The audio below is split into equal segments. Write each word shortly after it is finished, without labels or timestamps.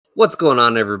What's going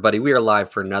on, everybody? We are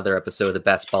live for another episode of the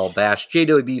Best Ball Bash.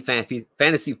 JWB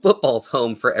Fantasy Football's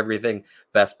home for everything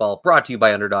Best Ball, brought to you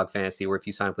by Underdog Fantasy, where if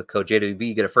you sign up with code JWB,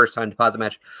 you get a first-time deposit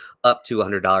match up to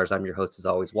 $100. I'm your host, as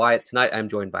always, Wyatt. Tonight, I'm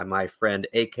joined by my friend,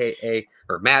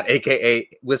 Matt, a.k.a.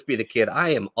 Wispy the Kid. I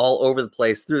am all over the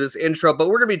place through this intro, but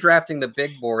we're going to be drafting the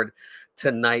big board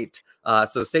tonight.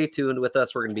 So stay tuned with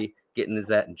us. We're going to be getting into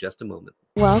that in just a moment.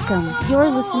 Welcome. You're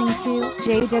listening to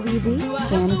JWB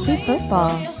Fantasy Football.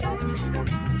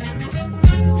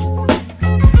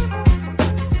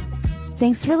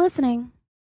 Thanks for listening.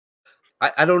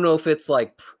 I don't know if it's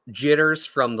like jitters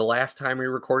from the last time we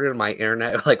recorded and my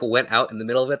internet like went out in the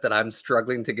middle of it that I'm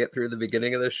struggling to get through the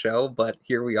beginning of the show, but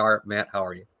here we are. Matt, how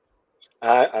are you?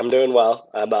 I'm doing well.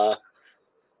 I'm a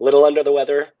little under the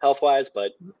weather health-wise,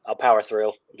 but I'll power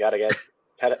through. Gotta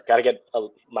get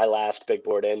my last big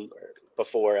board in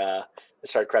before I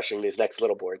start crushing these next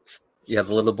little boards. Yeah,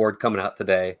 the little board coming out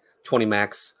today, 20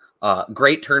 max.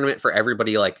 Great tournament for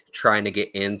everybody like trying to get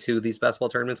into these best ball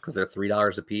tournaments because they're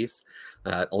 $3 a piece.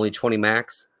 Only 20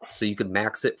 max, so you could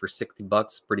max it for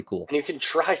 $60. Pretty cool. And you can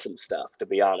try some stuff, to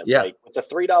be honest. Yeah. Like with the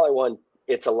 $3 one,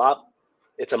 it's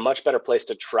a much better place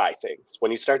to try things.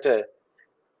 When you start to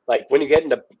when you get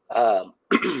into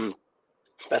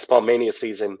Best Ball Mania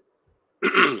season,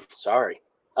 sorry.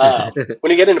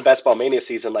 When you get into Best Ball Mania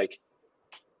season, like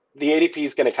the ADP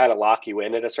is going to kind of lock you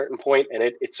in at a certain point, and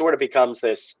it sort of becomes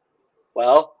this,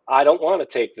 well, I don't want to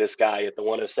take this guy at the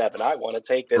 107. I want to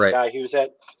take this guy who's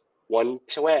at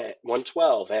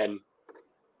 112. And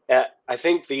I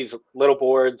think these little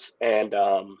boards and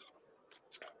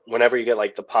whenever you get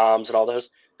like the palms and all those,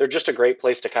 they're just a great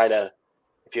place to kind of,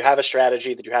 if you have a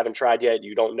strategy that you haven't tried yet,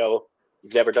 you don't know,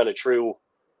 you've never done a true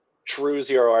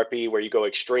zero RP where you go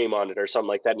extreme on it or something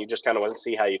like that, and you just kind of want to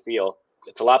see how you feel.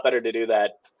 It's a lot better to do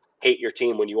that, hate your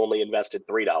team when you only invested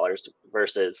 $3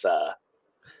 versus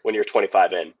when you're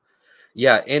 25 in.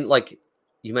 Yeah, and like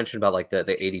you mentioned about like the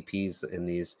ADPs in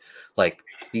these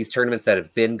tournaments that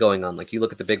have been going on. Like you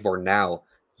look at the big board now,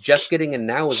 just getting in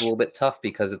now is a little bit tough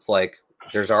because it's like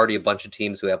there's already a bunch of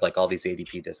teams who have like all these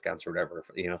ADP discounts or whatever,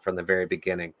 from the very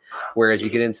beginning. Whereas you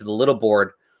get into the little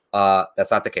board,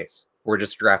 that's not the case. We're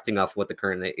just drafting off what the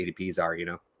current ADPs are,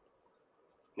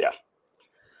 Yeah.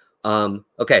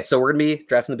 Okay, so we're going to be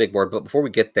drafting the big board, but before we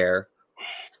get there,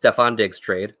 Stefon Diggs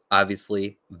trade,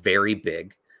 obviously very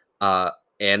big,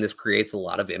 and this creates a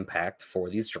lot of impact for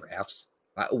these drafts.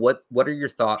 What are your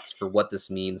thoughts for what this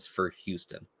means for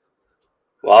Houston?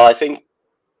 Well, I think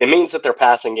it means that their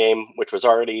passing game, which was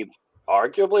already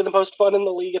arguably the most fun in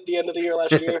the league at the end of the year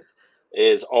last year,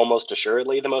 is almost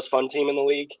assuredly the most fun team in the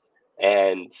league.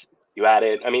 And you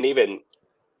added, even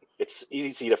it's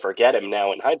easy to forget him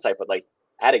now in hindsight, but like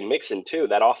adding Mixon too,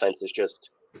 that offense is just,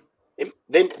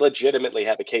 they legitimately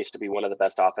have a case to be one of the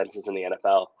best offenses in the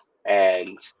NFL.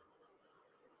 And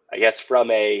I guess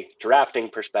from a drafting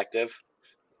perspective,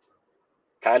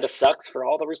 kind of sucks for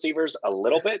all the receivers a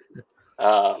little bit.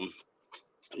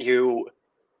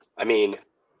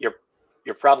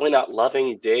 You're probably not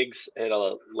loving Diggs at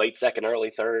a late second,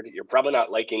 early third. You're probably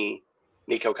not liking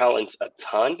Nico Collins a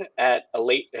ton at a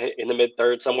late in the mid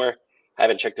third somewhere. I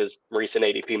haven't checked his recent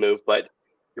ADP move, but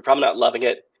you're probably not loving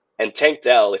it. And Tank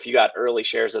Dell, if you got early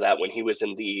shares of that when he was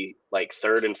in the like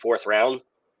third and fourth round,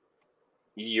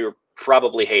 you're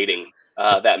probably hating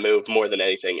that move more than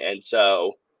anything. And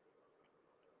so,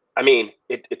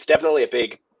 it's definitely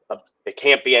it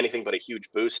can't be anything but a huge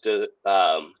boost to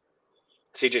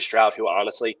CJ Stroud, who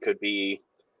honestly could be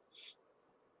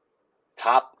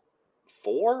top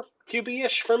 4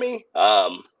 QB-ish for me.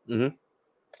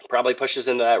 Probably pushes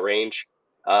into that range.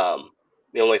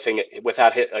 The only thing,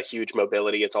 without a huge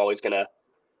mobility, I'm always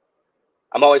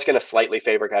gonna slightly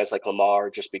favor guys like Lamar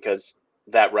just because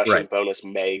that rushing bonus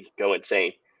may go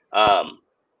insane. But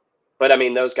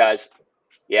those guys,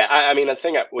 yeah. The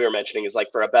thing we were mentioning is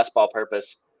like for a best ball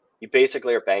purpose, you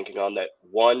basically are banking on that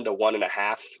 1 to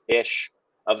 1.5 ish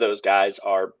of those guys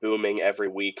are booming every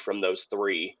week from those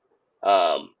 3.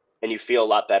 And you feel a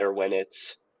lot better when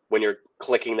you're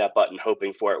clicking that button,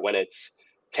 hoping for it when it's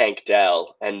Tank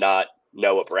Dell and not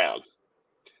Noah Brown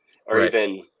or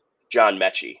even John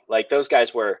Mechie. Like those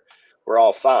guys were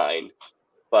all fine,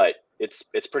 but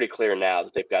it's pretty clear now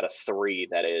that they've got a 3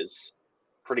 that is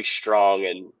pretty strong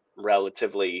and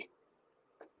relatively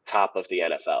top of the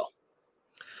NFL.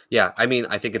 Yeah, I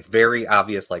think it's very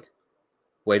obvious, like,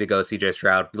 way to go, CJ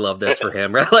Stroud. We love this for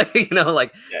him, right?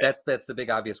 That's the big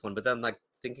obvious one. But then, like,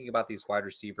 thinking about these wide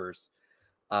receivers,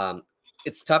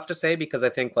 it's tough to say because I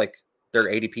think, like, their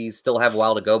ADPs still have a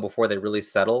while to go before they really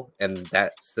settle. And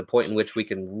that's the point in which we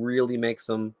can really make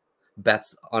some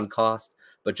bets on cost.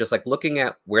 but just like looking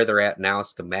at where they're at now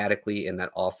schematically in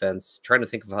that offense, trying to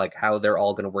think of like how they're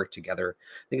all going to work together.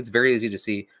 I think it's very easy to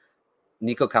see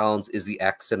Nico Collins is the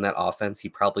X in that offense. He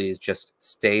probably just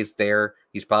stays there.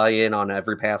 He's probably in on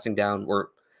every passing down for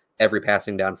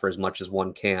as much as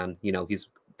one can.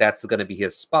 That's going to be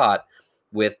his spot,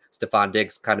 with Stephon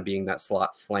Diggs kind of being that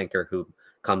slot flanker who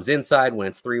comes inside when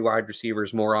it's 3 wide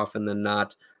receivers more often than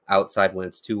not, outside when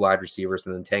it's 2 wide receivers,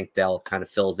 and then Tank Dell kind of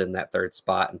fills in that third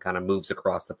spot and kind of moves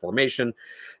across the formation.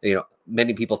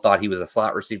 Many people thought he was a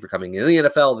slot receiver coming in the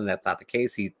NFL, and that's not the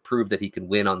case. He proved that he can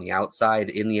win on the outside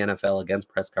in the NFL against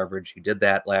press coverage. He did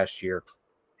that last year.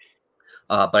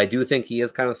 But I do think he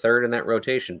is kind of third in that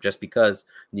rotation, just because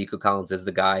Nico Collins is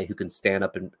the guy who can stand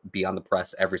up and be on the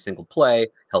press every single play,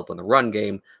 help in the run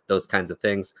game, those kinds of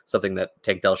things. Something that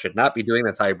Tank Dell should not be doing.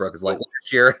 That's how he broke his leg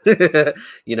last year.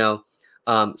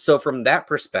 So from that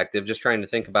perspective, just trying to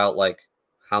think about like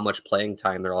how much playing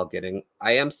time they're all getting,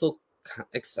 I am still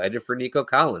excited for Nico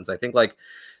Collins. I think like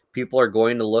people are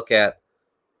going to look at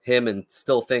him and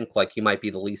still think like he might be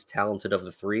the least talented of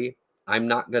the 3. I'm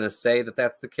not going to say that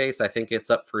that's the case. I think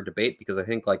it's up for debate, because I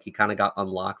think like he kind of got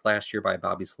unlocked last year by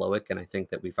Bobby Slowick, and I think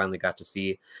that we finally got to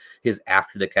see his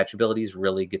after the catch abilities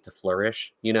really get to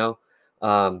flourish,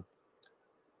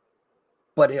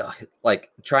 but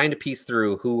like trying to piece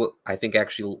through who I think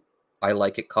actually I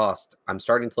like at cost. I'm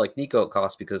starting to like Nico at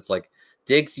cost, because it's like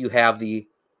Diggs, you have the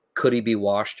could he be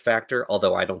washed factor,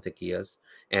 although I don't think he is.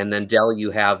 And then Dell, you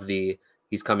have the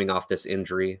he's coming off this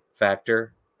injury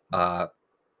factor.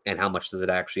 And how much does it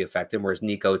actually affect him? Whereas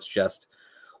Nico, it's just,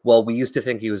 well, we used to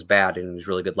think he was bad and he was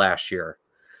really good last year.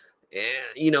 And,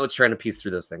 it's trying to piece through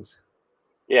those things.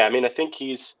 Yeah, I mean, I think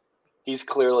he's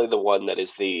clearly the one that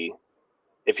is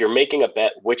if you're making a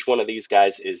bet, which one of these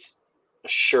guys is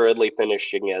assuredly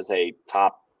finishing as a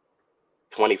top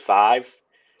 25,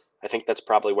 I think that's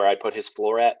probably where I'd put his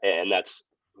floor at. And that's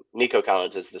Nico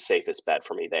Collins is the safest bet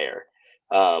for me there.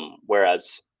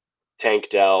 Whereas Tank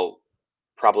Dell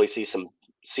probably sees some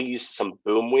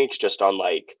boom weeks just on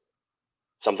like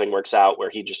something works out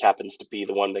where he just happens to be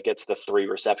the one that gets the 3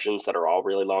 receptions that are all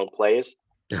really long plays.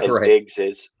 And Right. Diggs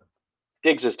is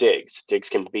Diggs. Diggs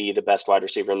can be the best wide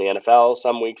receiver in the NFL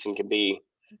some weeks and can be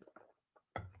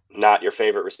not your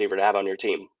favorite receiver to have on your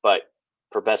team. But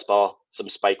for best ball, some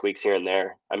spike weeks here and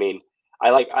there. I mean,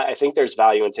 I think there's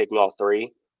value in taking all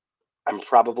 3. I'm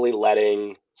probably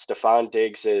letting Stephon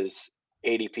Diggs's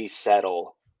ADP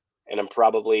settle, and I'm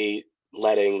probably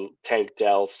letting Tank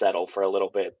Dell settle for a little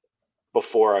bit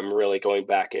before I'm really going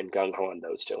back in gung-ho on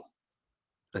those 2.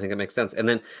 I think it makes sense. And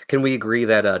then can we agree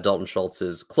that Dalton Schultz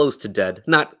is close to dead?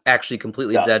 Not actually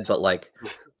completely dead, but like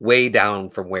way down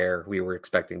from where we were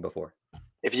expecting before.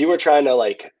 If you were trying to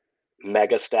like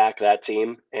mega stack that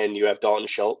team and you have Dalton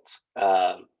Schultz,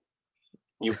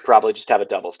 you probably just have a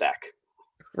double stack.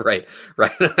 Right.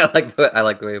 I like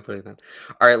the way you're putting that.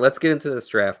 All right, let's get into this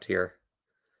draft here.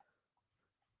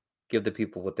 Give the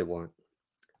people what they want.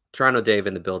 Toronto Dave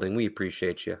in the building. We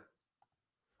appreciate you.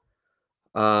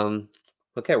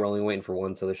 Okay, we're only waiting for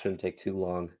one, so this shouldn't take too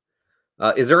long.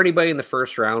 Is there anybody in the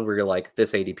first round where you're like,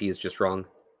 this ADP is just wrong?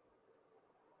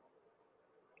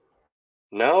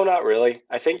 No, not really.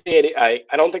 I think I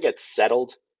don't think it's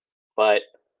settled, but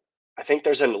I think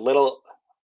there's I'm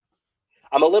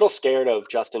a little scared of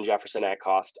Justin Jefferson at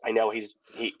cost. I know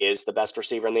he is the best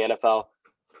receiver in the NFL,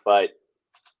 but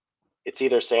it's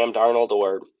either Sam Darnold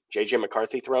or J.J.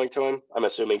 McCarthy throwing to him. I'm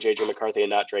assuming J.J. McCarthy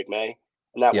and not Drake May,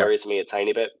 and that worries me a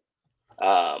tiny bit.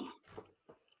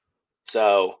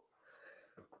 So,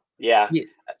 yeah.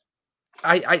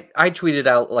 I tweeted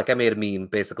out, like I made a meme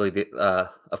basically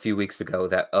a few weeks ago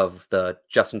that of the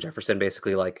Justin Jefferson,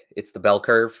 basically like it's the bell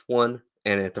curve one,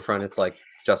 and at the front it's like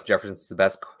Justin Jefferson's the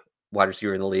best wide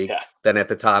receiver in the league. Yeah. Then at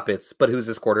the top it's, but who's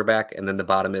his quarterback? And then the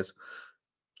bottom is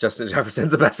Justin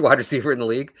Jefferson's the best wide receiver in the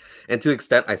league. And to an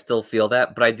extent, I still feel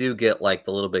that, but I do get like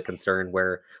the little bit concerned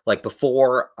where like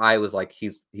before I was like,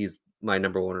 he's my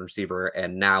number 1 receiver.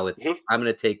 And now it's, I'm going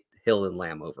to take Hill and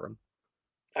Lamb over him.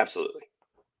 Absolutely.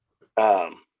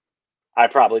 I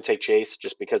probably take Chase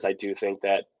just because I do think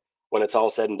that when it's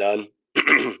all said and done,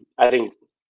 I think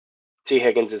T.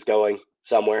 Higgins is going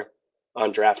somewhere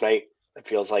on draft night. It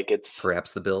feels like it's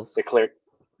perhaps the Bills. The clear.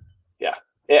 Yeah.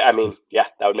 I mean, yeah,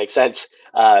 that would make sense.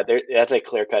 That's a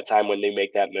clear-cut time when they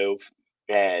make that move.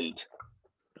 And,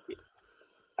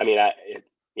 I mean,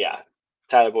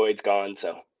 Tyler Boyd's gone,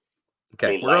 so.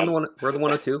 Okay, we're the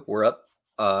 102. We're up.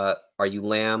 Are you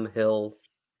Lamb, Hill?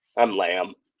 I'm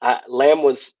Lamb. Lamb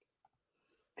was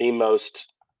the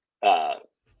most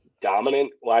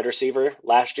dominant wide receiver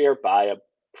last year by a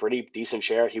pretty decent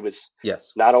share. He was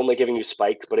not only giving you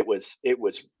spikes, but it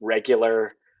was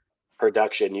regular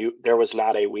production. There was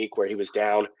not a week where he was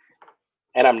down.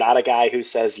 And I'm not a guy who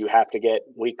says you have to get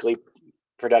weekly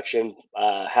production,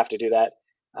 have to do that,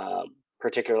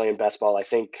 particularly in best ball. I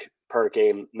think per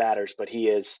game matters, but he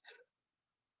is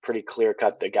pretty clear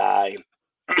cut the guy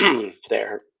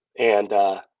there. And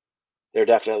they're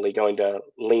definitely going to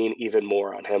lean even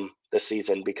more on him this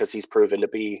season because he's proven to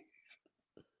be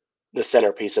the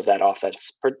centerpiece of that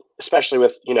offense, especially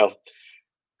with,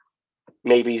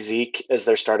 maybe Zeke as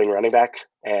their starting running back.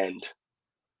 And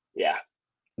yeah.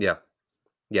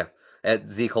 At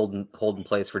Zeke holding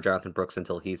place for Jonathan Brooks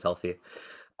until he's healthy.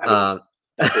 That'd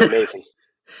be amazing.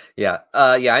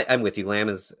 I'm with you. Lamb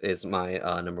is my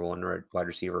number one wide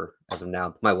receiver as of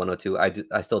now. My 102.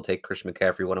 I still take Christian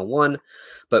McCaffrey 101,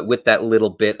 but with that little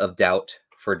bit of doubt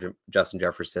for Justin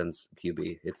Jefferson's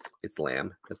QB, it's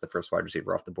Lamb as the first wide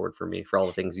receiver off the board for me for all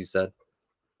the things you said.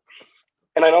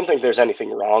 And I don't think there's anything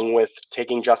wrong with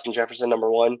taking Justin Jefferson number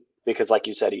one because, like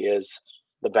you said, he is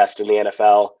the best in the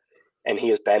NFL, and he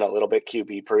has been a little bit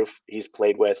QB proof. He's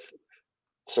played with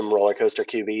some roller coaster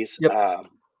QBs. Yep.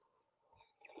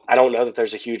 I don't know that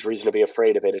there's a huge reason to be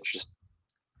afraid of it. It's just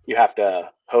you have to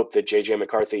hope that JJ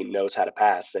McCarthy knows how to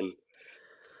pass. And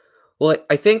well,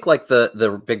 I think like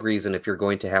the big reason if you're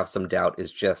going to have some doubt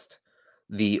is just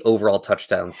the overall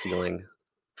touchdown ceiling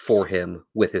for him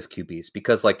with his QBs,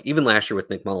 because like even last year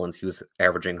with Nick Mullins, he was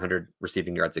averaging 100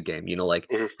 receiving yards a game.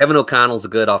 Kevin O'Connell's a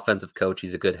good offensive coach.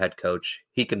 He's a good head coach.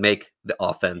 He can make the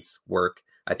offense work.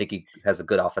 I think he has a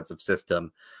good offensive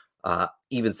system.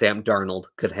 Even Sam Darnold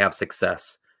could have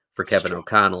success for Kevin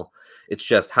O'Connell. It's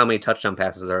just how many touchdown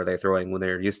passes are they throwing when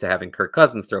they're used to having Kirk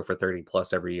Cousins throw for 30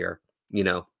 plus every year?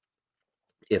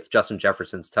 If Justin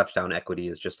Jefferson's touchdown equity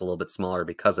is just a little bit smaller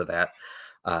because of that,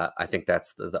 I think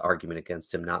that's the argument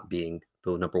against him not being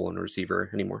the number one receiver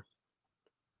anymore.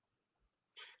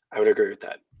 I would agree with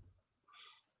that.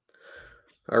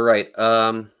 All right.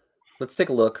 Let's take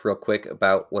a look real quick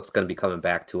about what's going to be coming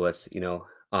back to us,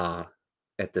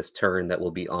 at this turn that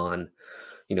will be on.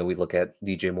 We look at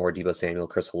DJ Moore, Deebo Samuel,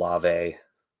 Chris Olave,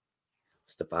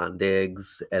 Stephon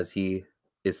Diggs as he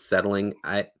is settling.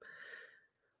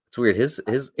 It's weird. His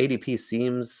ADP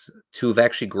seems to have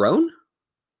actually grown.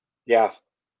 Yeah.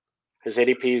 His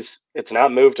it's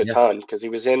not moved a ton because he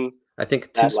was in, I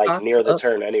think, that, like near the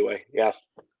turn anyway. Yeah.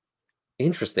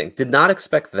 Interesting. Did not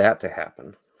expect that to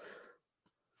happen.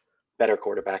 Better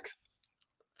quarterback.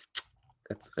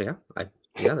 That's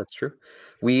that's true.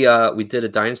 We did a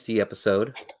dynasty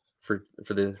episode for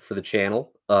the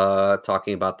channel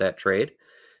talking about that trade,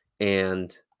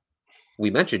 and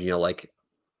we mentioned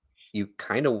you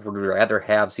kind of would rather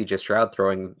have CJ Stroud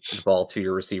throwing the ball to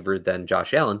your receiver than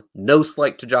Josh Allen. No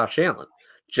slight to Josh Allen,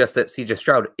 just that CJ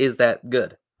Stroud is that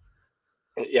good.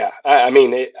 Yeah, I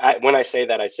mean, when I say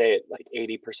that, I say it like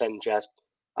 80% Jess.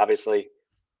 Obviously,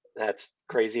 that's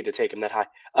crazy to take him that high.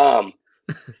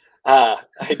 I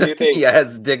do think. Yeah,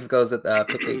 as Diggs goes at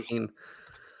pick 18.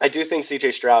 I do think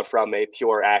CJ Stroud, from a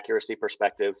pure accuracy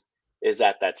perspective, is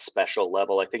at that special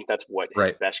level. I think that's what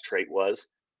his best trait was.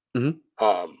 Mm-hmm.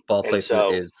 Ball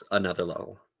placement is another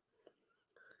level.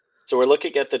 So we're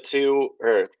looking at the 2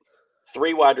 or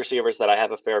 3 wide receivers that I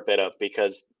have a fair bit of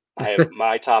because I have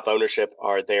my top ownership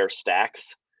are their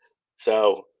stacks.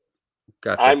 So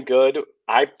gotcha. I'm good.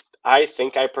 I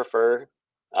think I prefer.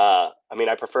 I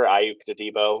prefer Ayuk to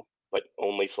Deebo, but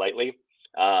only slightly.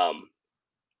 I'm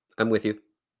with you.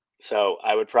 So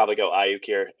I would probably go Ayuk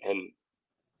here, and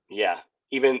yeah,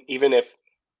 even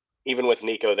with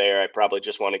Nico there, I probably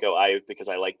just want to go Ayuk because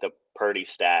I like the Purdy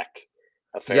stack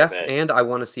a fair bit. And I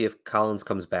want to see if Collins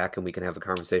comes back and we can have a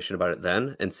conversation about it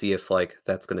then and see if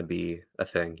that's going to be a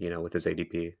thing, with his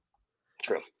ADP.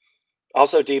 True.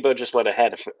 Also, Deebo just went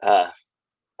ahead.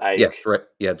 Yes,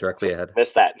 directly ahead.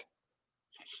 Missed that.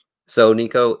 So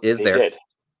Nico is he there. Did.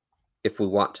 If we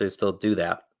want to still do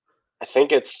that. I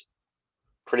think it's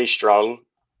pretty strong,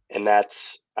 and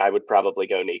I would probably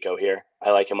go Nico here.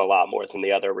 I like him a lot more than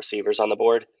the other receivers on the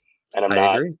board, and I'm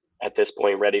not at this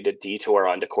point ready to detour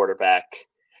onto quarterback,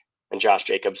 and Josh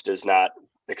Jacobs does not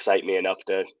excite me enough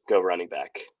to go running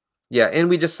back. Yeah, and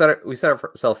we just set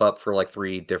ourselves up for like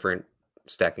 3 different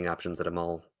stacking options that I'm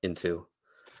all into.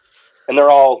 And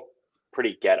they're all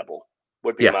pretty gettable,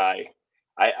 would be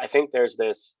I think there's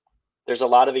a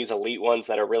lot of these elite ones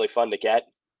that are really fun to get.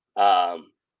 And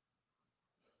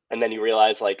then you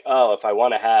realize if I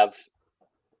want to have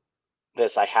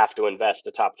this, I have to invest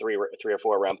a top 3 or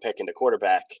 4 round pick into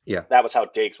quarterback. Yeah. That was how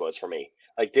Diggs was for me.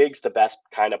 Like Diggs, the best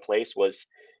kind of place was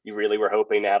you really were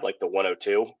hoping to have like the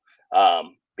 102,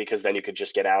 because then you could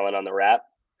just get Allen on the wrap.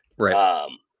 Right.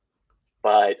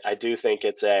 But I do think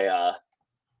it's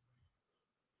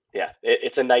Yeah,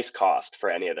 it's a nice cost for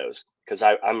any of those because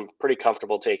I'm pretty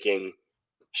comfortable taking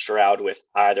Stroud with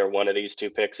either one of these two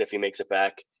picks if he makes it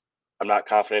back. I'm not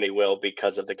confident he will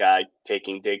because of the guy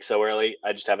taking Diggs so early.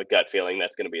 I just have a gut feeling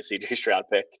that's going to be a CJ Stroud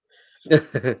pick.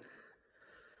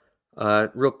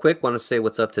 Real quick, want to say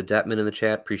what's up to Detman in the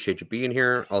chat. Appreciate you being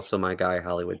here. Also, my guy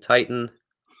Hollywood Titan.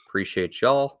 Appreciate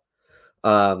y'all.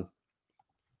 I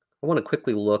want to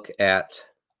quickly look at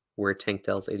where Tank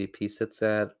Dell's ADP sits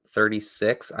at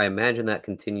 36. I imagine that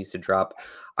continues to drop.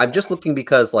 I'm just looking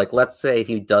because, like, let's say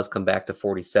he does come back to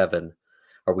 47,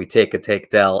 or we take a Tank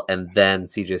Dell and then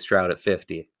CJ Stroud at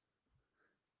 50.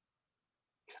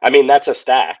 I mean, that's a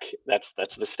stack. That's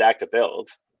the stack to build.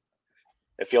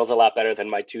 It feels a lot better than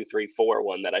my 2-3-4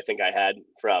 one that I think I had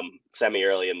from semi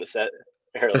early in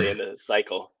the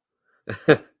cycle.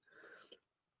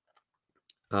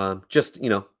 Just,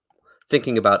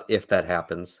 thinking about if that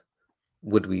happens,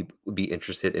 would we be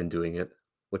interested in doing it?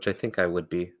 Which I think I would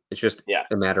be. It's just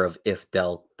a matter of if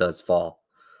Dell does fall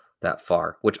that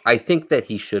far, which I think that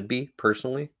he should be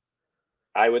personally.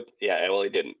 I would, well, he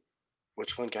didn't.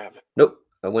 Which one got it? Nope.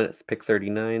 I went at pick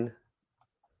 39.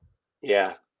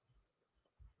 Yeah.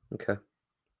 Okay.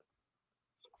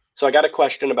 So I got a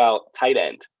question about tight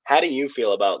end. How do you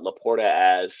feel about Laporta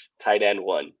as tight end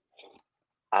 1?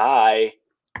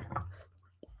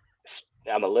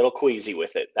 I'm a little queasy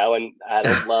with it. That one I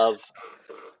don't love.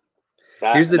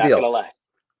 Here's the deal. Gonna lie.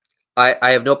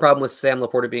 I have no problem with Sam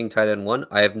Laporta being tight end 1.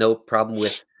 I have no problem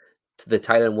with the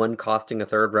tight end 1 costing a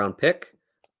 3rd round pick.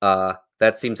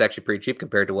 That seems actually pretty cheap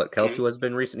compared to what Kelsey has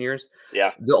been in recent years.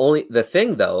 Yeah. The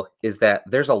thing though is that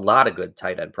there's a lot of good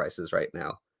tight end prices right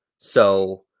now.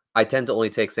 So I tend to only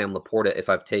take Sam Laporta if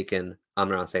I've taken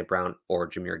Amon-Ra St. Brown or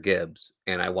Jahmyr Gibbs,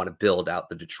 and I want to build out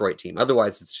the Detroit team.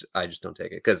 Otherwise, I just don't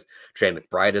take it because Trey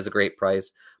McBride has a great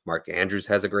price. Mark Andrews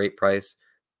has a great price.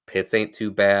 Pitts ain't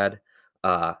too bad.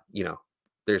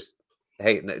 There's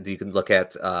you can look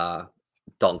at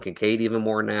Dalton Kincaid even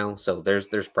more now. So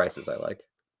there's prices I like.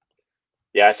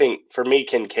 Yeah, I think for me,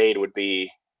 Kincaid would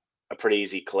be a pretty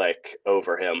easy click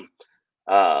over him,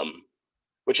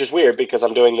 which is weird because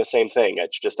I'm doing the same thing.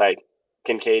 It's just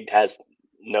Kincaid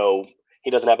he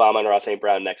doesn't have Amon-Ra St.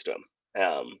 Brown next to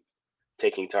him,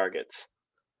 taking targets.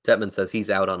 Detman says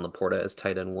he's out on Laporta as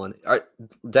tight end 1.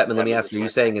 Detman, let me ask you, are you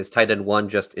saying is tight end 1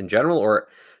 just in general or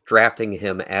drafting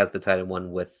him as the tight end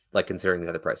 1 with considering the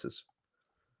other prices?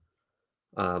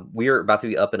 We are about to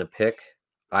be up in a pick.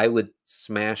 I would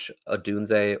smash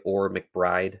Odunze or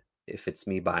McBride if it's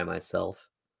me by myself.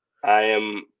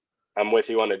 I'm with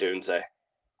you on Odunze.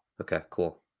 Okay,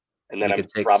 cool. And then you I'm could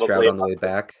take probably Stroud on the way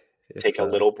back. Take a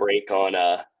little break on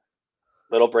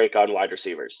wide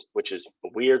receivers, which is a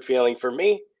weird feeling for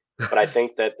me. But I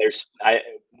think that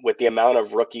with the amount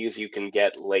of rookies you can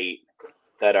get late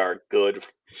that are good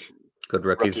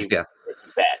rookies,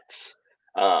 bets.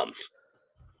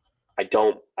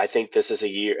 I think this is a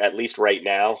year, at least right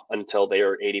now, until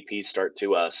their ADPs start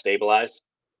to stabilize.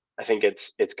 I think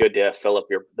it's good to fill up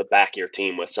the back of your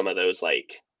team with some of those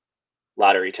like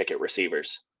lottery ticket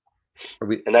receivers.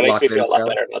 And that makes me feel a lot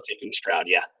better about taking Stroud.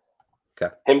 Yeah.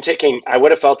 Okay. I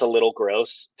would have felt a little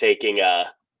gross taking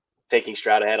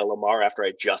Stroud ahead of Lamar after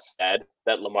I just said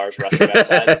that Lamar's rushing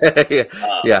upside.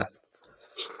 Yeah.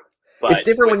 But it's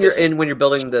different when you're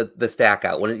building the stack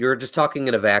out. When you're just talking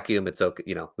in a vacuum, it's okay.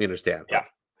 We understand. Yeah.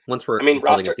 Once we're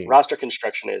roster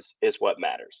construction is what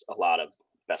matters. A lot of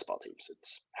best ball teams.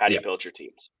 It's how do you build your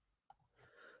teams.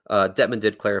 Detman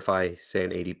did clarify,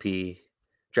 saying ADP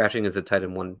drafting as the tight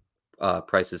end 1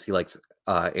 prices. He likes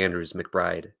Andrews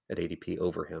McBride at ADP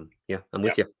over him. Yeah, I'm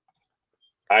with you.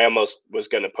 I almost was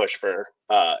going to push for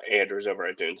Andrews over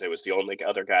at Dunes. It was the only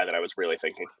other guy that I was really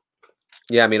thinking.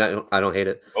 Yeah, I mean, I don't hate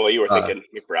it. Oh, well, you were thinking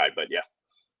McBride, but yeah.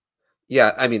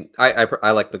 Yeah, I mean,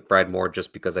 I like McBride more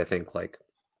just because I think like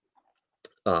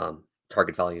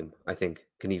target volume, I think,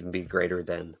 can even be greater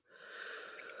than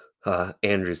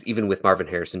Andrews, even with Marvin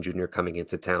Harrison Jr. coming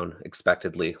into town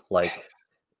expectedly. Like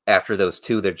after those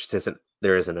two,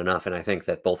 there isn't enough, and I think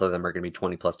that both of them are going to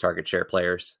be 20+ target share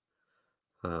players.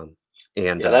 I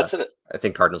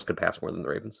think Cardinals could pass more than the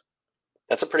Ravens.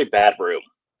 That's a pretty bad room,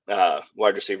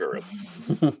 wide receiver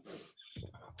room.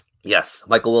 Yes,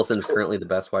 Michael Wilson is currently the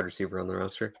best wide receiver on the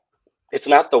roster. It's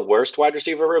not the worst wide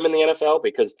receiver room in the NFL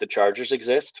because the Chargers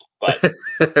exist, but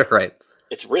right,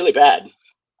 it's really bad.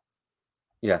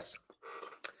 Yes.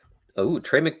 Oh,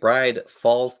 Trey McBride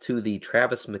falls to the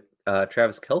Travis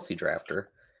Kelce drafter.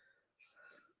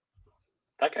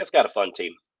 That guy's got a fun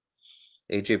team.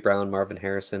 AJ Brown, Marvin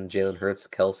Harrison, Jalen Hurts,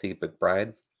 Kelce,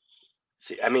 McBride.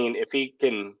 See, I mean, if he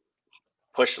can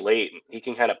push late, he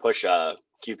can kind of push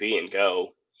QB and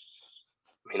go.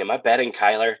 I mean, am I betting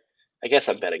Kyler? I guess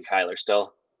I'm betting Kyler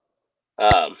still.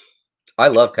 I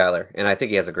love Kyler, and I think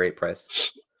he has a great price.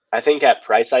 I think at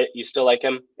price, you still like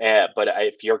him. But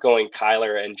if you're going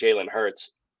Kyler and Jalen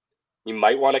Hurts, you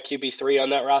might want a QB3 on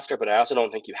that roster, but I also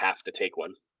don't think you have to take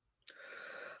one.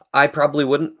 I probably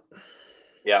wouldn't.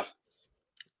 Yeah.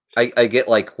 I get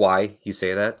like why you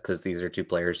say that, because these are two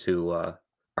players who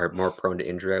are more prone to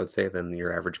injury, I would say, than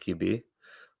your average QB.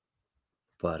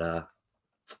 But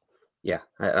yeah,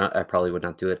 I probably would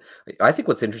not do it. I think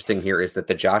what's interesting here is that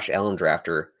the Josh Allen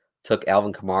drafter took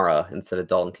Alvin Kamara instead of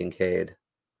Dalton Kincaid,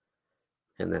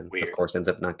 and then Weird. of course ends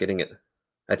up not getting it.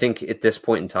 I think at this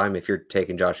point in time, if you're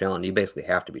taking Josh Allen, you basically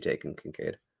have to be taking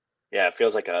Kincaid. Yeah, it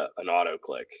feels like an auto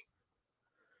click.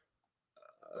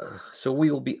 So we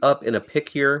will be up in a pick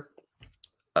here.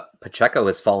 Pacheco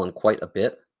has fallen quite a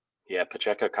bit. Yeah,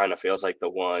 Pacheco kind of feels like the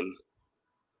one.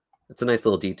 It's a nice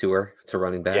little detour to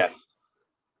running back. Yeah,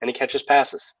 and he catches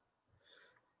passes.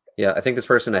 Yeah, I think this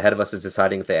person ahead of us is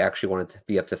deciding if they actually wanted to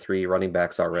be up to 3 running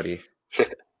backs already.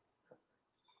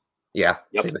 Yeah,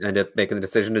 Yep. They end up making the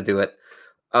decision to do it.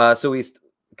 So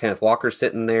Kenneth Walker's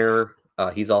sitting there.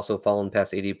 He's also fallen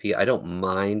past ADP. I don't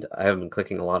mind. I haven't been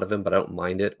clicking a lot of him, but I don't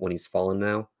mind it when he's fallen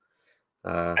now.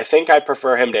 I think I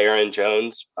prefer him to Aaron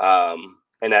Jones.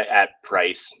 And at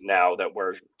price now that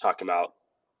we're talking about,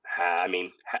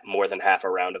 more than half a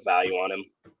round of value on him.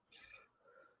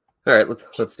 All right,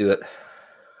 let's do it.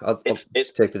 I'll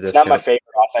just take the discount. It's not my favorite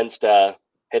offense to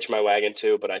hitch my wagon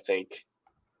to, but I think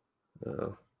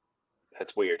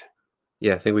that's weird.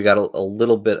 Yeah, I think we got a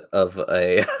little bit of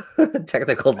a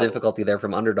technical difficulty there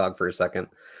from Underdog for a second.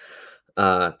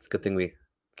 It's a good thing we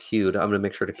queued. I'm going to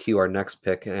make sure to queue our next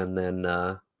pick and then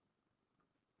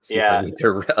see if I need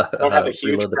to I don't have a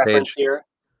huge reload the preference page. here.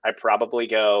 I probably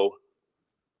go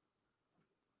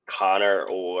Connor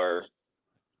or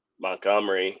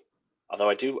Montgomery, although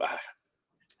I do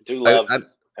love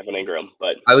Evan Ingram,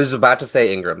 but I was about to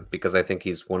say Ingram because I think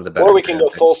he's one of the better. Or we can go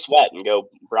full sweat and go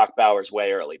Brock Bowers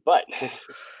way early, but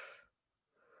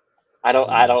I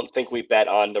don't think we bet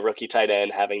on the rookie tight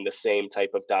end having the same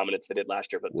type of dominance they did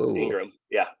last year. But Ingram,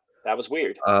 yeah, that was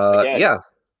weird. Again, yeah,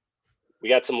 we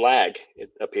got some lag.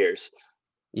 It appears.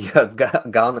 Yeah,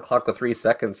 got on the clock with 3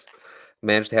 seconds.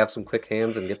 Managed to have some quick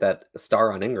hands and get that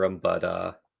star on Ingram, but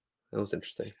that was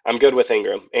interesting. I'm good with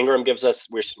Ingram. Ingram gives us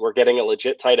we're getting a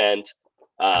legit tight end.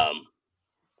 I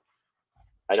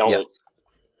don't, yes.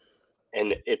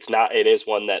 And it is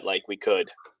one that like we could.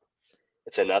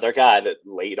 It's another guy that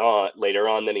later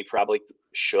on than he probably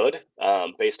should,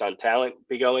 based on talent,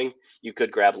 be going. You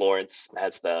could grab Lawrence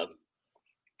as the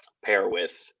pair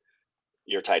with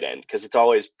your tight end because it's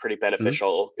always pretty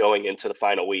beneficial going into the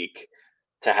final week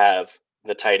to have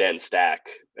the tight end stack,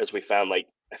 as we found. Like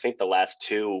I think the last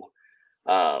two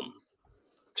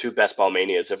best ball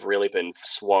manias have really been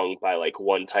swung by like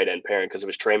one tight end pairing, because it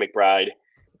was Trey McBride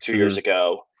 2 years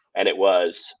ago, and it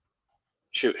was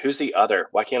who's the other?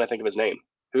 Why can't I think of his name?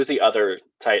 Who's the other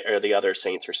the other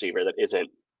Saints receiver that isn't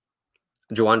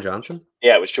Juwan Johnson?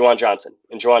 Yeah, it was Juwan Johnson,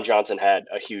 and Juwan Johnson had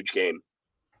a huge game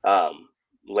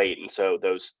late, and so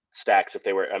those stacks, if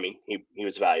they were, he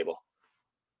was valuable.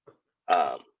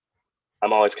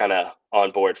 I'm always kind of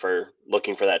on board for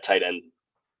looking for that tight end.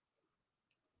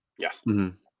 Yeah.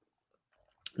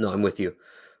 No, I'm with you.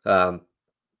 Evan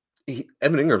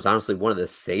Ingram's honestly one of the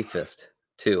safest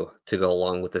too, to go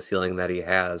along with the ceiling that he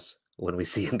has when we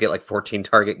see him get like 14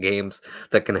 target games.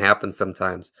 That can happen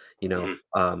sometimes,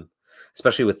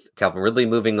 especially with Calvin Ridley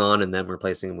moving on and then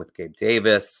replacing him with Gabe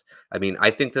Davis.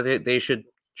 I think that they should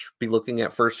be looking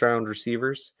at first round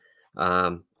receivers.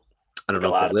 I don't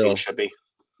know if they will. Teams should be.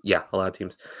 Yeah, a lot of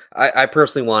teams. I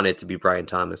personally want it to be Brian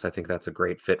Thomas. I think that's a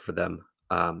great fit for them.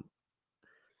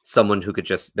 Someone who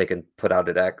they can put out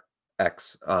at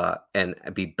X and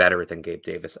be better than Gabe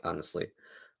Davis, honestly.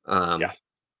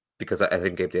 Because I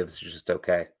think Gabe Davis is just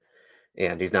okay,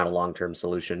 and he's not a long-term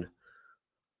solution.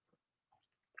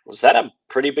 Was that a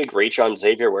pretty big reach on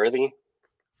Xavier Worthy?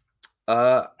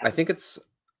 I think it's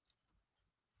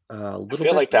a little bit. I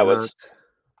feel like that was.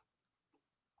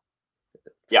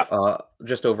 Yeah.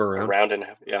 Just over a round and a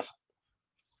half. Yeah.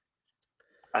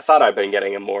 I thought I'd been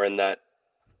getting him more in that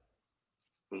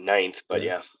 9th, but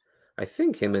yeah. I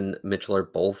think him and Mitchell are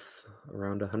both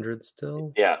around 100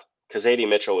 still. Yeah, because AD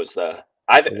Mitchell was the.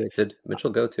 Did Mitchell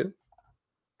go too?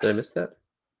 Did I miss that?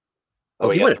 Oh,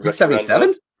 he went at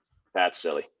 77? That's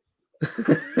silly.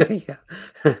 Yeah.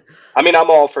 I'm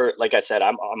all for, like I said,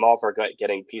 I'm all for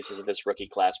getting pieces of this rookie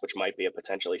class, which might be a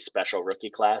potentially special rookie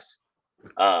class.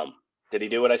 Did he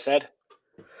do what I said?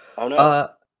 Oh no.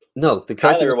 No, the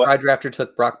Kelsey McBride drafter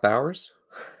took Brock Bowers,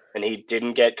 and he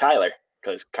didn't get Kyler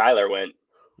because Kyler went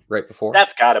right before.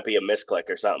 That's got to be a misclick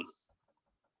or something.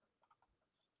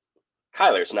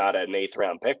 Kyler's not an 8th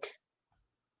round pick.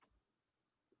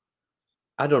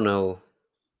 I don't know.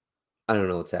 I don't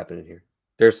know what's happening here.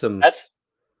 There's some That's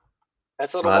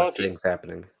a little odd wonky. things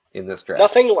happening in this draft.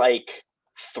 Nothing like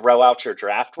throw out your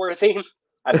draft worthy.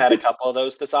 I've had a couple of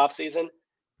those this offseason,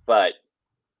 but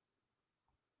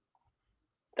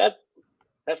that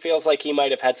feels like he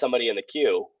might have had somebody in the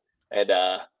queue and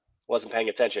wasn't paying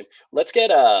attention. Let's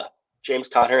get James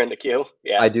Conner in the queue.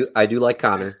 Yeah, I do like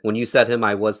Connor. When you said him,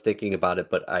 I was thinking about it,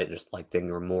 but I just liked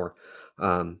Ingram more.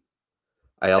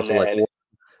 I also like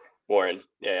Warren.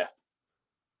 Yeah,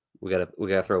 we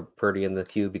gotta throw Purdy in the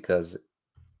queue because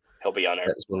he'll be on our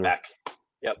back.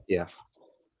 Yep. Yeah.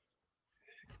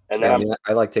 And then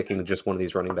I like taking just one of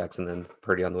these running backs and then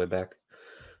Purdy on the way back.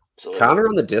 Absolutely. Connor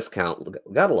on the discount.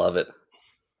 Gotta love it.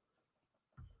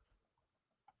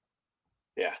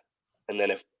 Yeah. And then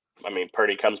if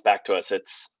Purdy comes back to us,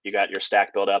 it's you got your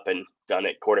stack built up and done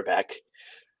at quarterback.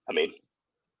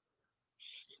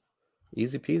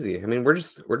 Easy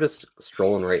peasy. We're just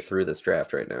strolling right through this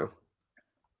draft right now.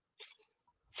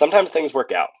 Sometimes things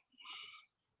work out.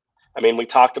 We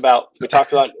talked about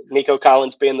Nico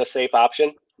Collins being the safe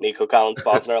option. Nico Collins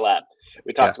falls in our lap.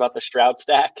 We talked about the Stroud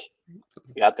stack. You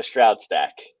got the Stroud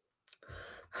stack.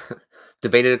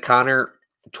 Debated Connor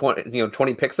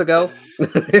 20 picks ago.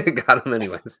 Got him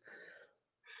anyways.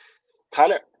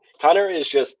 Connor is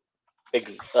just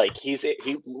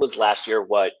he was last year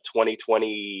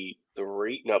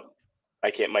 2023? No, I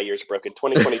can't. My year's broken.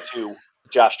 2022.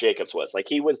 Josh Jacobs was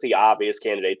he was the obvious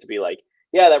candidate to be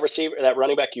that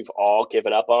running back you've all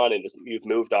given up on and you've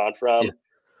moved on from. Yeah.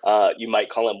 You might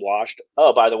call him washed.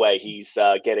 Oh, by the way, he's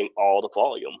getting all the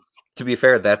volume. To be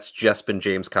fair, that's just been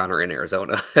James Conner in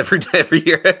Arizona every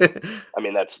year.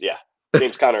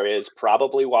 James Conner is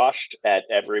probably washed at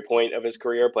every point of his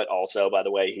career, but also, by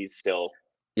the way, he's still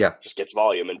just gets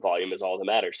volume, and volume is all that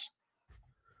matters.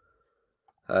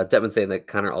 Detman saying that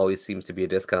Conner always seems to be a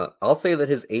discount. I'll say that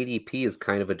his ADP is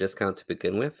kind of a discount to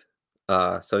begin with.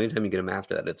 So anytime you get him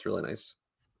after that, it's really nice.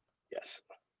 Yes.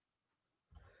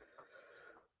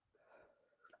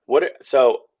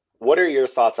 What are your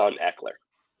thoughts on Eckler?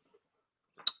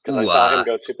 Because I saw him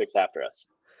go 2 picks after us.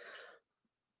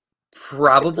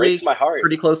 Probably my heart.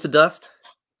 Pretty close to dust.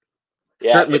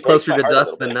 Yeah, certainly closer to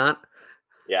dust than not.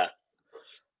 Yeah.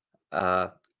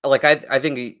 I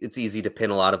think it's easy to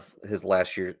pin a lot of his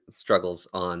last year struggles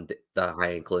on the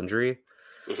high ankle injury.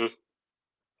 Mm-hmm.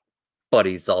 But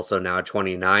he's also now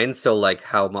 29, so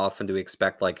how often do we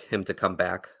expect him to come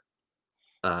back?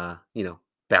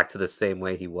 Back to the same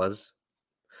way he was.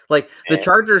 The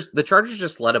Chargers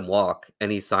just let him walk,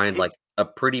 and he signed a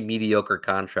pretty mediocre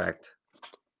contract.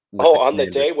 On the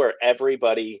day where every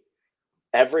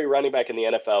running back in the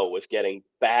NFL was getting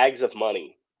bags of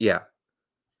money. Yeah.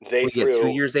 They threw 2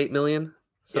 years, $8 million,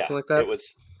 something like that.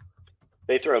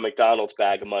 They threw a McDonald's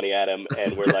bag of money at him,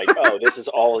 and we're like, "Oh, this is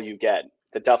all you get."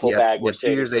 The duffel bag was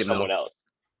 2 years, for someone else.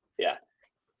 Yeah.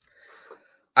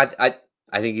 I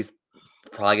think he's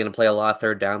probably going to play a lot of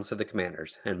third downs for the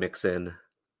Commanders and mix in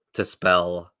to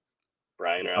spell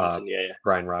Brian Robinson.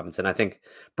 Brian Robinson. I think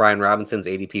Brian Robinson's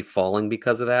ADP falling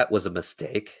because of that was a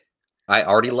mistake. I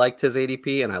already liked his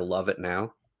ADP, and I love it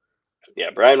now. Yeah,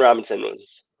 Brian Robinson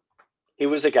was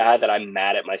a guy that I'm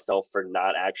mad at myself for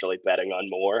not actually betting on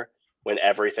more when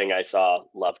everything I saw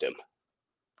loved him.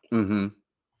 Mm-hmm.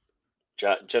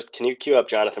 Just can you queue up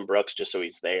Jonathan Brooks just so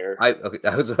he's there?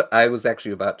 I was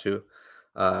actually about to.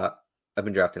 I've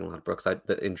been drafting a lot of Brooks.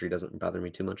 The injury doesn't bother me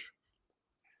too much.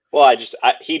 Well,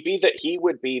 he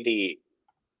would be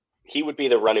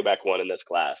the running back one in this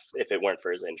class if it weren't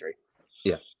for his injury.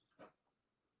 Yeah.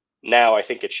 Now I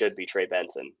think it should be Trey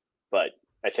Benson, but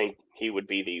I think he'd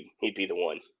be the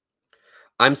one.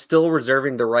 I'm still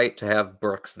reserving the right to have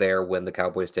Brooks there when the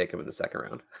Cowboys take him in the second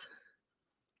round.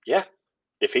 Yeah.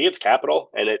 If he gets capital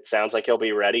and it sounds like he'll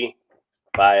be ready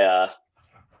by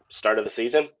start of the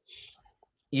season.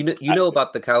 You know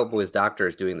about the Cowboys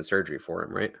doctors doing the surgery for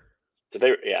him, right? Did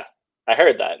they? Yeah. I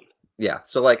heard that. Yeah.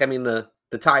 So the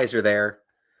ties are there.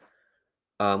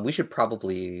 We should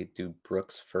probably do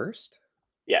Brooks first.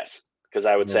 Yes. Because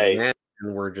I would say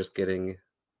and we're just getting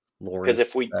Lawrence.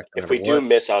 Because if we do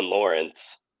miss on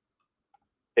Lawrence,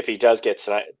 if he does get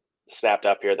snapped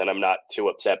up here, then I'm not too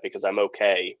upset because I'm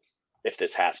okay if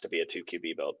this has to be a 2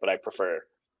 QB build. But I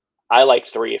like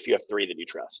 3 if you have 3 that you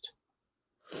trust.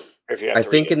 Or if you have I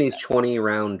think in these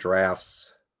 20-round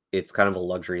drafts, it's kind of a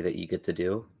luxury that you get to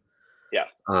do. Yeah.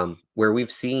 Where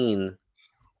we've seen,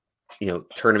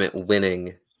 tournament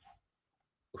winning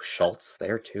Schultz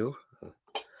there too.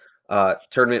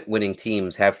 tournament winning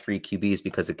teams have 3 QBs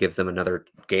because it gives them another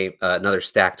game, another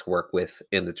stack to work with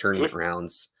in the tournament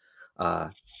rounds.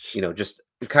 Just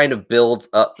it kind of builds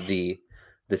up the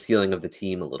ceiling of the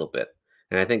team a little bit.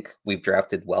 And I think we've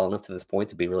drafted well enough to this point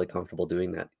to be really comfortable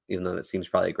doing that, even though it seems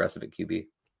probably aggressive at QB.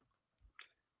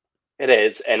 It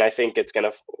is, and I think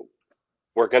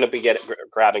we're gonna be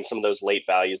grabbing some of those late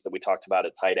values that we talked about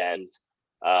at tight end,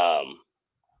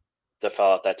 to fill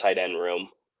out that tight end room.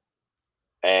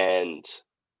 And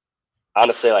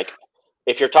honestly, like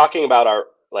if you're talking about our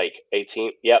a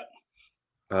team, yep.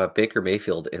 Baker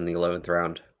Mayfield in the 11th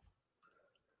round.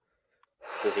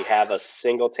 Does he have a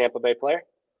single Tampa Bay player?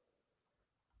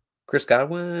 Chris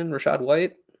Godwin, Rashad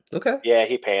White. Okay. Yeah,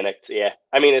 he panicked. Yeah,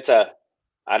 I mean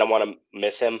I don't want to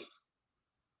miss him.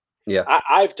 Yeah,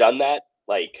 I've done that.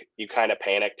 Like you kind of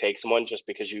panic take someone just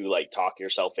because you talk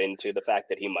yourself into the fact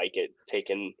that he might get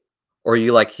taken. Or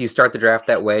you start the draft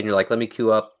that way and you're like, let me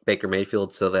queue up Baker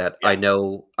Mayfield so that I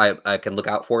know I can look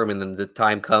out for him. And then the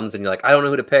time comes and you're like, I don't know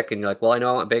who to pick. And you're like, well, I know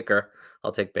I want Baker.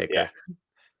 I'll take Baker. Yeah.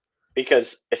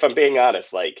 Because if I'm being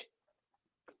honest,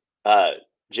 a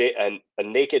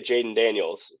naked Jaden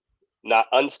Daniels, not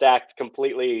unstacked,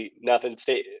 completely nothing.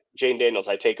 Jaden Daniels,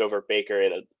 I take over Baker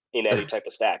in any type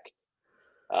of stack,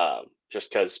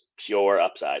 just because pure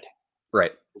upside.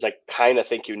 Right. It's kind of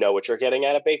think you know what you're getting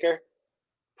out of Baker.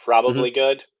 Probably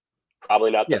good. Probably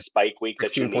not the spike week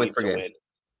that you need to win.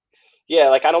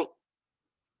 Yeah,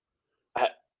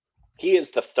 he is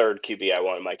the third QB I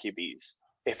want in my QBs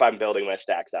if I'm building my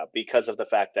stacks out because of the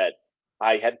fact that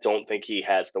I don't think he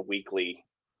has the weekly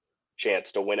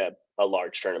chance to win a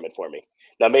large tournament for me.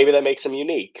 Now, maybe that makes him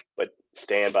unique, but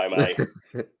stand by my...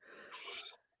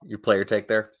 Your player take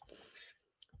there?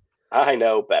 I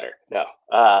know better. No.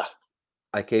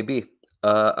 IKB.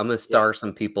 I'm going to star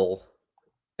some people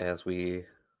as we...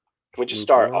 Can we just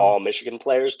start all Michigan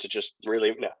players to just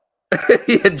really... No.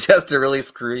 Just to really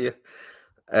screw you.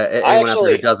 Anyone out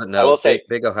there who doesn't know, I will say,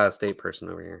 big Ohio State person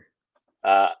over here.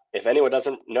 If anyone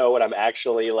doesn't know what I'm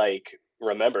actually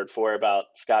remembered for about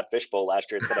Scott Fishbowl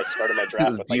last year, it's that I started my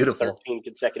draft with 13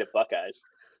 consecutive Buckeyes.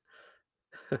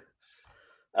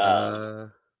 I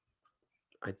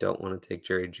don't want to take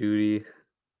Jerry Jeudy.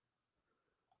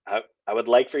 I would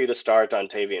like for you to start on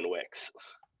Tavian Wicks.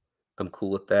 I'm cool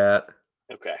with that.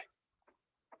 Okay.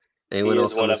 Anyone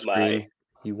else on the screen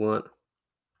you want?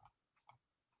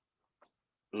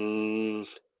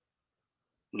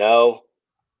 No.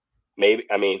 Maybe.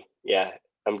 I mean, yeah,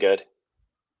 I'm good.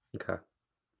 Okay.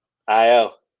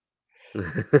 IO.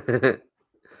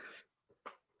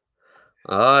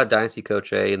 Dynasty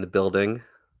Coach A in the building,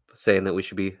 saying that we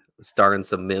should be starring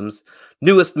some Mims.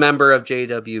 Newest member of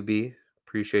JWB.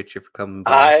 Appreciate you for coming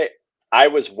by. I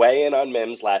was way in on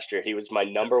Mims last year. He was my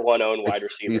number 1 owned wide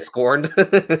receiver. You scorned?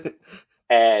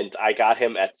 And I got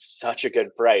him at such a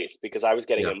good price because I was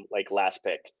getting him last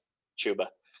pick, Chuba.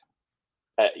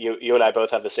 You and I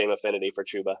both have the same affinity for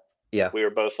Chuba. Yeah. We were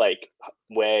both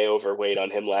way overweight on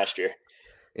him last year.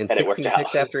 And 16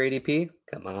 picks after ADP?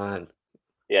 Come on.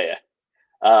 Yeah.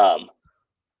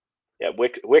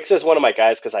 Wicks is one of my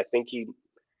guys because I think he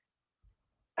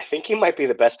might be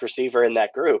the best receiver in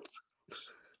that group.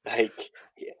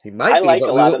 He might be,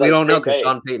 but we don't know because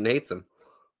Sean Payton hates him.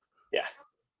 Yeah.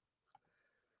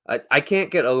 I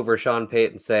can't get over Sean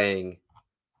Payton saying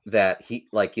that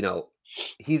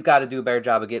he's got to do a better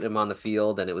job of getting him on the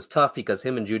field, and it was tough because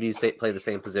him and Judy play the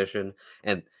same position.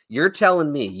 And you're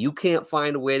telling me you can't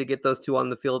find a way to get those two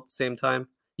on the field at the same time?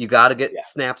 You got to get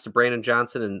snaps to Brandon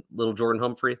Johnson and little Jordan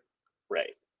Humphrey?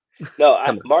 Right. No,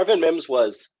 Marvin Mims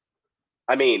was,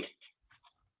 I mean,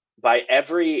 by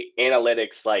every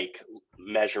analytics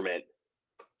measurement,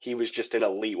 he was just an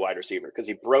elite wide receiver because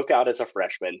he broke out as a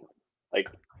freshman,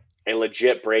 a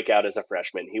legit breakout as a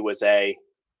freshman. He was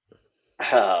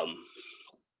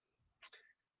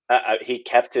he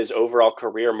kept his overall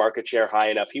career market share high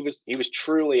enough. He was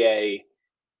truly a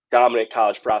dominant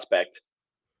college prospect,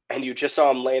 and you just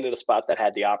saw him land in a spot that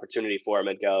had the opportunity for him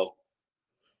and go.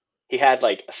 He had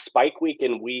a spike week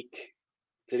in week.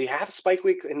 Did he have a spike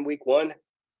week in week 1?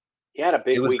 He had a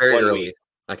big week. It was very early. Week.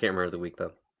 I can't remember the week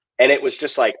though. And it was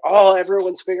just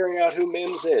everyone's figuring out who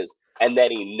Mims is. And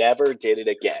then he never did it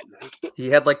again. He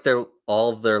had all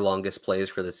of their longest plays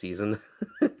for the season.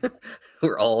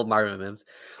 Were all Marvin Mims.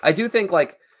 I do think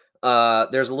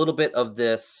there's a little bit of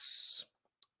this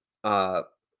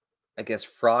I guess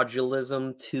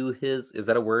fraudulism to his, is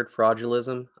that a word?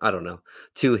 Fraudulism? I don't know.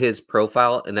 To his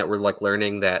profile, and that we're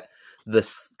learning that the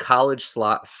college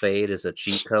slot fade is a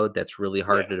cheat code that's really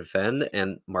hard to defend,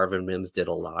 and Marvin Mims did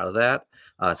a lot of that.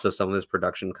 So some of his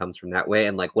production comes from that way.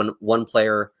 And when one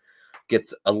player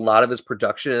gets a lot of his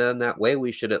production in that way,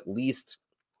 we should at least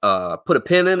put a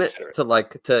pin in it to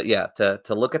look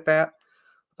at that.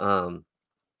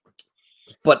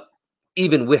 But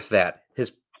even with that,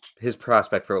 his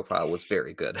prospect profile was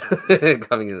very good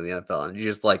coming into the NFL, and you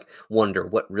just like wonder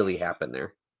what really happened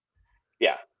there.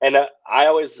 Yeah, and I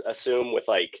always assume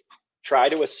try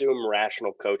to assume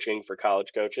rational coaching for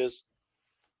college coaches,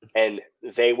 and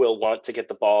they will want to get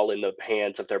the ball in the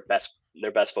hands of their best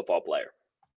football player.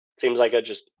 Seems like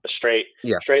just a straight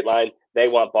line. They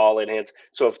want ball in hands.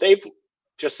 So if they've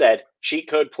just said cheat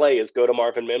code play is go to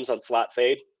Marvin Mims on slot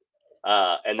fade,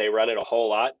 and they run it a whole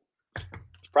lot,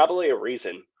 it's probably a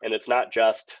reason, and it's not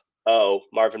just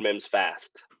Marvin Mims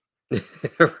fast.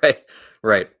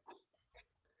 Right.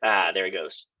 There he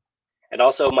goes. And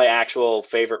also my actual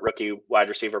favorite rookie wide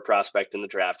receiver prospect in the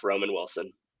draft, Roman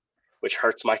Wilson, which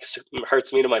hurts me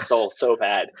to my soul so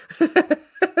bad. But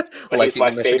like he's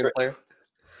my favorite player.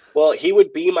 Well, he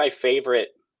would be my favorite.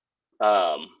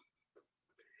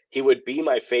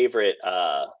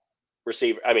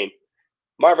 Receiver. I mean,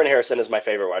 Marvin Harrison is my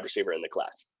favorite wide receiver in the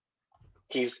class.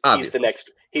 He's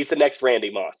the next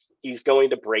Randy Moss. He's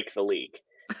going to break the league.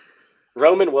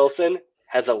 Roman Wilson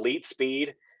has elite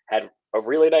speed, had a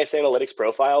really nice analytics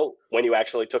profile when you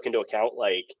actually took into account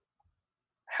like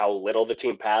how little the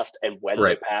team passed, and when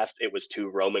they passed, it was to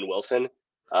Roman Wilson.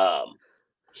 I'm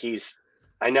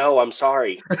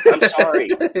sorry. I'm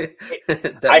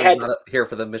not here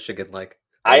for the Michigan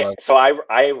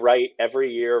I write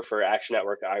every year for Action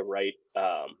Network. I write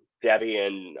Debbie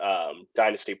and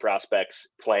Dynasty prospects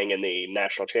playing in the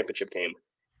national championship game.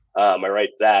 I write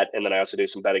that, and then I also do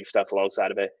some betting stuff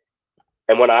alongside of it.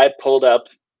 And when I pulled up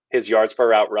his yards per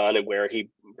route run and where he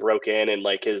broke in and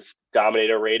like his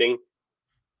dominator rating,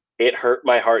 it hurt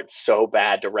my heart so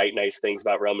bad to write nice things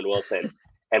about Roman Wilson.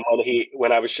 And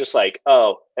when I was just like,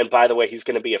 oh, and by the way, he's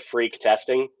going to be a freak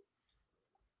testing.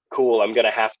 Cool, I'm going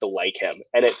to have to like him.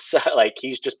 And it's like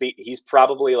he's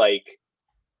probably like,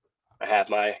 I have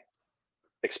my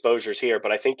exposures here,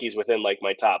 but I think he's within like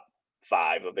my top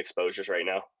 5 of exposures right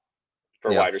now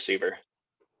for wide receiver.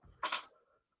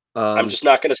 I'm just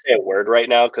not going to say a word right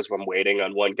now because I'm waiting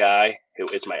on one guy who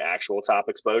is my actual top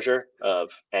exposure of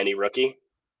any rookie.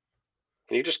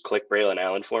 Can you just click Braylon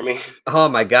Allen for me? Oh,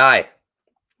 my guy.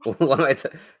 He's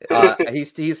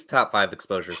top 5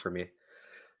 exposures for me.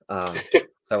 So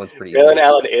that one's pretty easy. Braylon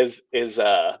Allen is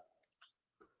I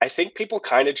think people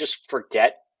kind of just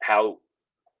forget how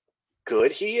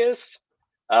good he is.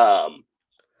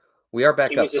 We are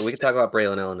back up, so we can talk about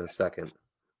Braylon Allen in a second.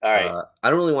 All right.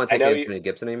 I don't really want to take Anthony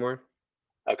Gibson anymore.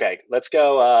 Okay, let's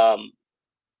go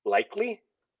Likely.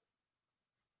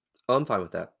 Oh, I'm fine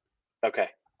with that. Okay.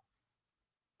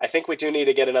 I think we do need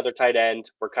to get another tight end.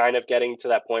 We're kind of getting to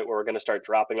that point where we're going to start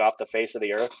dropping off the face of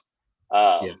the earth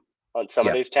on some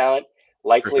of these talent.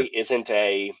 Likely isn't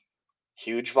a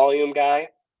huge volume guy,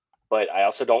 but I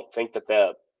also don't think that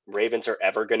the Ravens are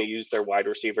ever going to use their wide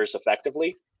receivers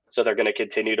effectively. So they're going to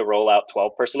continue to roll out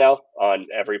 12 personnel on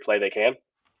every play they can.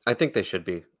 I think they should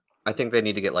be. I think they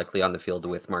need to get Likely on the field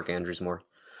with Mark Andrews more.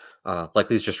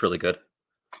 Likely's just really good.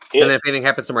 And then if anything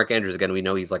happens to Mark Andrews again, we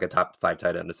know he's like a top 5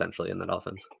 tight end essentially in that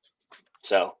offense.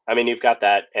 So, I mean, you've got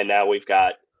that. And now we're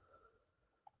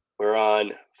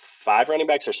on 5 running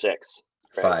backs or 6?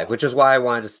 5, which is why I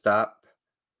wanted to stop.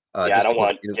 I don't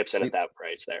want Gibson at that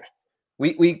price there.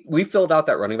 We filled out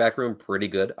that running back room pretty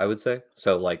good, I would say.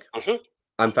 So, like,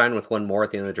 I'm fine with one more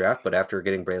at the end of the draft, but after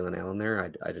getting Braylon Allen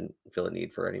there, I didn't feel a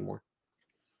need for any more.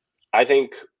 I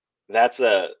think that's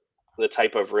the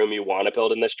type of room you want to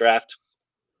build in this draft,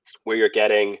 where you're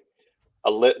getting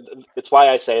it's why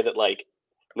I say that, like,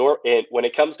 when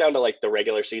it comes down to, like, the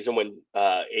regular season, when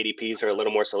ADPs are a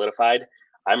little more solidified,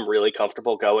 I'm really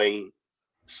comfortable going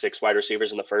 6 wide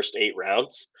receivers in the first 8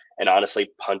 rounds and honestly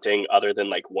punting other than,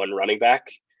 like, one running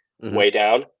back way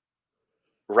down.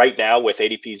 Right now, with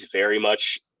ADPs very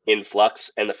much in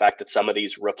flux, and the fact that some of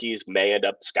these rookies may end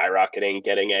up skyrocketing,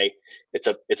 getting it's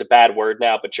a bad word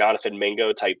now, but Jonathan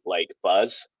Mingo type, like,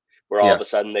 buzz, where all of a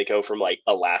sudden they go from, like,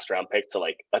 a last round pick to,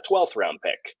 like, a 12th round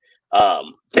pick.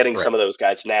 Getting some of those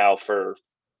guys now for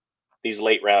these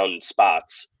late round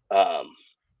spots,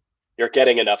 you're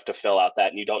getting enough to fill out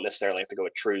that, and you don't necessarily have to go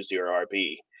a true 0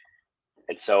 RB.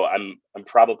 And so I'm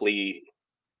probably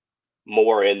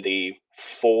more in the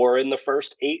 4 in the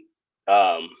first 8,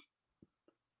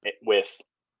 with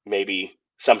maybe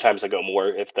sometimes I go more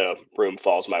if the room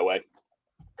falls my way.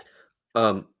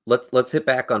 Let's hit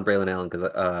back on Braylon Allen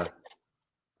because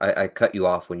I cut you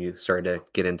off when you started to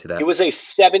get into that. He was a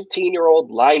 17-year-old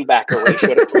linebacker when he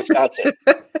showed up to Wisconsin.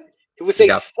 He was a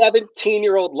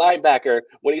 17-year-old linebacker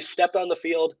when he stepped on the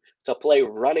field to play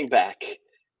running back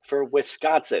for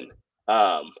Wisconsin.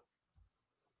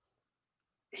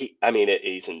 He's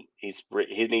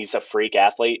a freak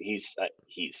athlete.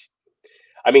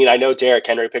 I know Derrick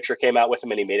Henry picture came out with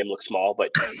him and he made him look small, but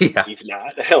he's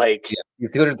not.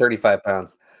 He's 235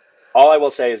 pounds. All I will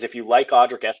say is if you like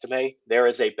Audric Estime, there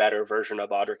is a better version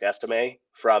of Audric Estime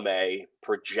from a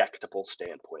projectable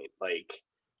standpoint. Like,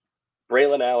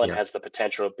 Braylon Allen has the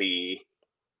potential to be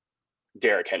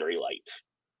Derrick Henry light.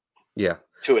 Yeah.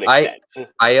 To an extent.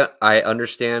 I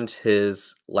understand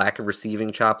his lack of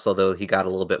receiving chops, although he got a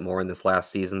little bit more in this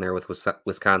last season there with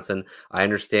Wisconsin. I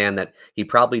understand that he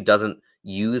probably doesn't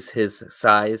use his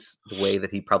size the way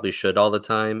that he probably should all the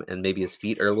time, and maybe his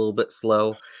feet are a little bit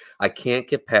slow. I can't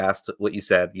get past what you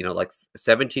said, like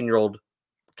 17-year-old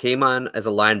came on as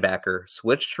a linebacker,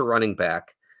 switched to running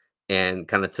back, and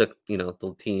kind of took,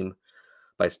 the team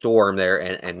by storm there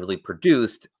and really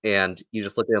produced. And you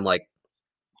just look at him like,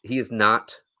 he is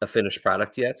not a finished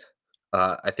product yet.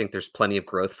 I think there's plenty of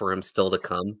growth for him still to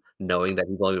come, knowing that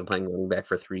he's only been playing running back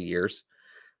for 3 years,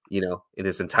 in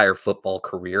his entire football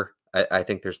career. I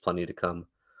think there's plenty to come.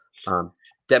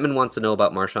 Detman wants to know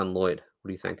about Marshawn Lloyd. What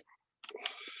do you think?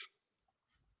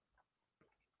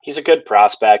 He's a good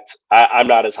prospect. I'm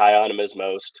not as high on him as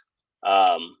most.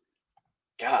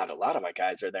 God, a lot of my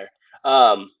guys are there.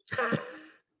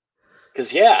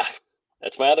 Because,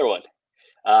 that's my other one.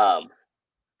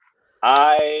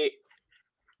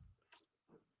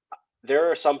 There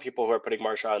are some people who are putting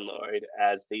Marshawn Lloyd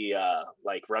as the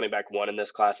running back 1 in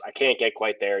this class. I can't get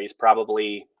quite there. He's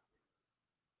probably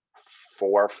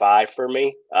 4 or 5 for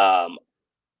me.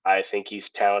 I think he's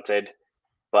talented,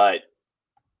 but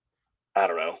I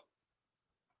don't know.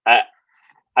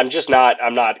 I'm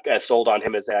not as sold on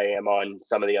him as I am on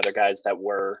some of the other guys that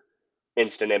were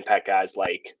instant impact guys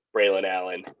like Braylon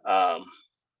Allen.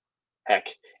 Heck,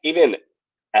 even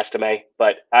Estime.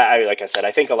 But like I said,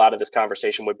 I think a lot of this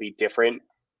conversation would be different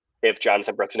if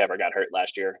Jonathan Brooks never got hurt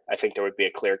last year. I think there would be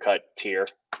a clear-cut tier.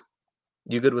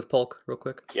 You good with Polk real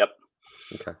quick? Yep.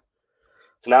 Okay.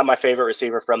 It's not my favorite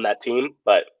receiver from that team,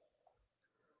 but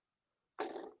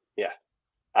yeah.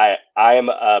 I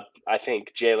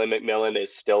think Jalen McMillan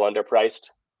is still underpriced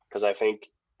because I think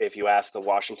if you ask the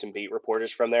Washington beat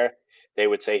reporters from there, they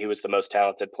would say he was the most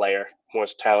talented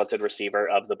receiver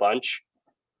of the bunch.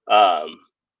 And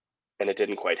it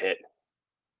didn't quite hit.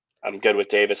 I'm good with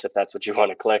Davis if that's what you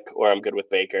want to click, or I'm good with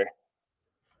Baker.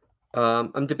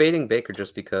 I'm debating Baker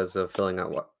just because of filling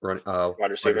out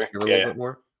wide receiver a little bit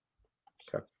more.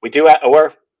 Okay. We do, I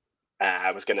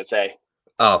was gonna say,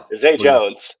 Zay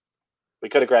Jones. We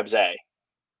could have grabbed Zay.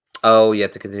 Oh yeah,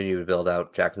 to continue to build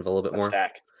out Jacksonville a little bit more.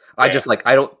 Stack. I just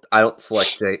I don't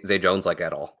select Zay Jones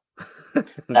at all.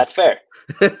 That's fair.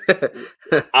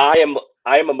 I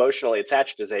am emotionally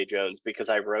attached to Zay Jones because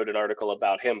I wrote an article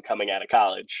about him coming out of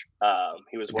college.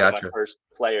 He was one of my first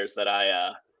players that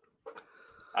I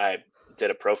did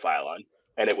a profile on,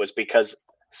 and it was because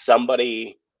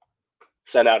somebody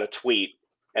sent out a tweet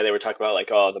and they were talking about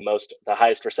the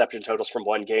highest reception totals from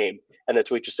one game, and the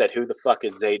tweet just said, "Who the fuck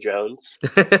is Zay Jones?"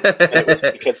 And it was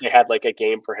because they had a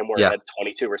game for him where he had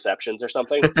 22 receptions or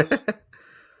something.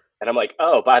 And I'm like,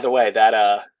 oh, by the way,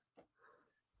 that's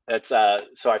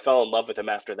so I fell in love with him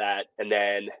after that, and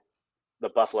then the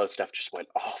Buffalo stuff just went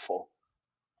awful.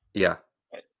 Yeah.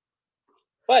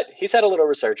 But he's had a little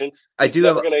resurgence. He's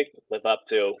never going to live up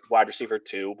to wide receiver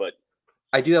 2, but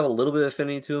I do have a little bit of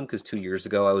affinity to him because 2 years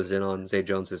ago I was in on Zay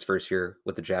Jones' first year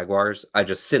with the Jaguars. I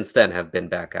just since then have been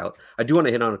back out. I do want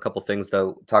to hit on a couple things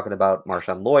though, talking about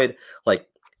Marshawn Lloyd.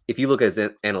 If you look at his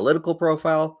analytical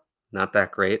profile, not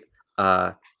that great.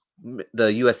 The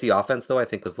USC offense though, I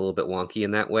think was a little bit wonky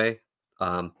in that way.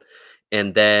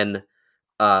 And then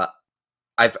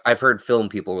I've heard film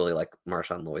people really like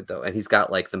Marshawn Lloyd though, and he's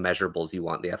got the measurables you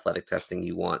want, the athletic testing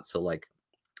you want. So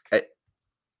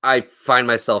I find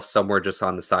myself somewhere just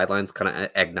on the sidelines, kind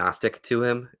of agnostic to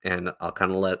him, and I'll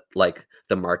kind of let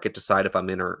the market decide if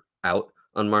I'm in or out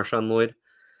on Marshawn Lloyd.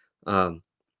 And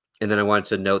then I wanted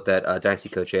to note that Dynasty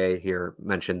Coach A here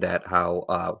mentioned that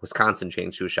how Wisconsin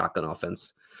changed to a shotgun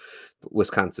offense,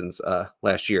 Wisconsin's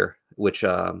last year, which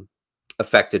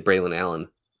affected Braylon Allen,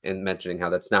 and mentioning how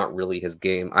that's not really his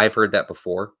game. I've heard that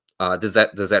before. Does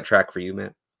that track for you,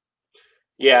 Matt?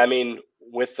 Yeah, I mean,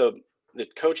 with the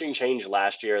coaching change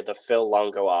last year, the Phil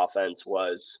Longo offense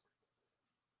was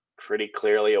pretty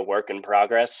clearly a work in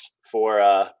progress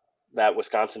for that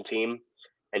Wisconsin team,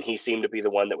 and he seemed to be the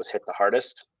one that was hit the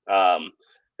hardest.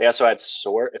 They also had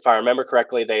if I remember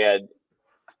correctly, they had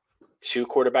two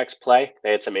quarterbacks play.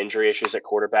 They had some injury issues at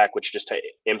quarterback, which just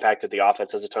impacted the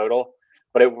offense as a total.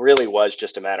 But it really was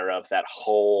just a matter of that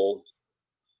whole,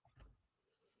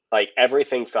 like,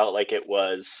 everything felt like it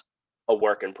was a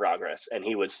work in progress, and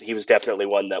he was definitely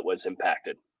one that was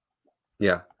impacted.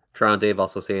 Yeah. Toronto Dave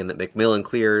also saying that McMillan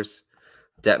clears.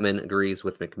 Detman agrees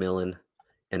with McMillan,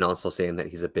 and also saying that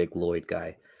he's a big Lloyd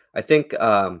guy. I think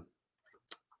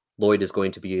Lloyd is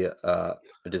going to be a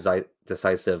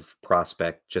decisive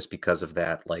prospect just because of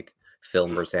that, like,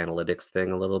 film versus analytics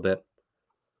thing a little bit.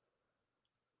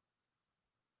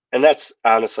 And that's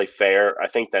honestly fair. I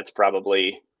think that's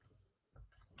probably,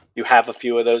 you have a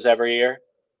few of those every year.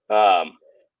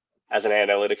 As an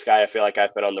analytics guy, I feel like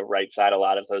I've been on the right side a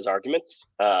lot of those arguments.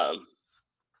 I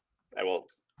will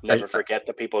never forget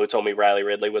the people who told me Riley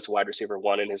Ridley was wide receiver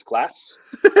 1 in his class.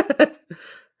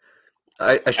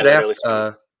 I should ask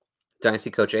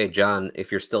Dynasty Coach A, John,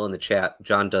 if you're still in the chat.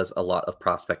 John does a lot of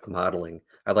prospect modeling.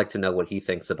 I'd like to know what he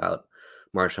thinks about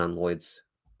Marshawn Lloyd's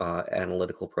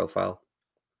analytical profile.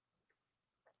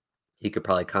 He could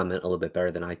probably comment a little bit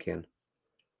better than I can.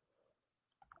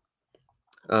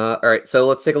 All right, so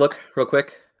let's take a look real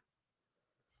quick.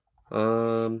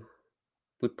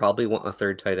 We probably want a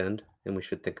third tight end, and we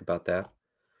should think about that.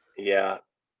 Yeah.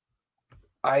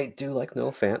 I do like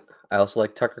Noah Fant. I also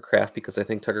like Tucker Kraft because I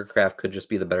think Tucker Kraft could just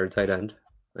be the better tight end.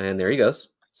 And there he goes.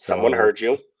 So someone heard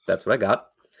you. That's what I got.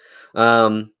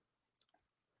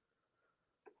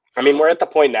 I mean, we're at the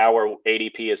point now where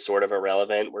ADP is sort of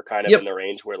irrelevant. We're kind of in the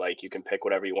range where, like, you can pick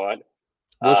whatever you want.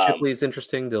 Will Shipley is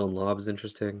interesting. Dylan Lobb is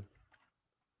interesting.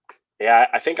 Yeah,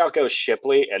 I think I'll go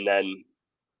Shipley, and then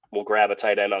we'll grab a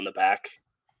tight end on the back,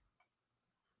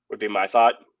 would be my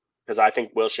thought. Because I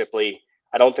think Will Shipley,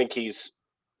 I don't think he's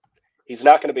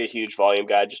not going to be a huge volume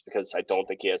guy just because I don't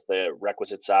think he has the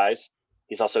requisite size.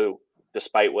 He's also,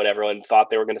 despite what everyone thought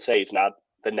they were going to say, he's not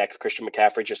the next Christian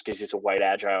McCaffrey just because he's a white,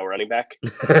 agile running back.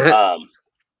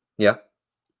 Yeah.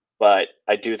 But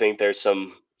I do think there's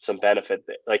some benefit.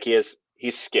 Like, he's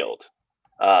skilled.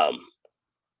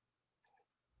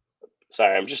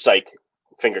 Sorry, I'm just, like,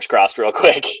 fingers crossed real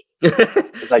quick.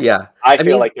 Like, yeah. I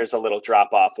feel like there's a little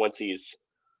drop off once he's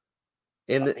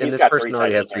this person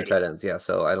already has 3 tight ends. Yeah,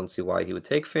 so I don't see why he would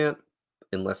take Fant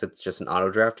unless it's just an auto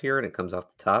draft here and it comes off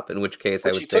the top, in which case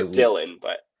I would say Dylan,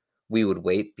 but we would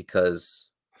wait because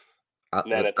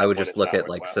I would just look at,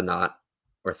 like, Sanat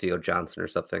or Theo Johnson or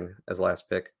something as last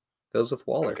pick. Goes with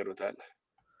Waller. I'm good with that.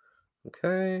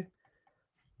 Okay.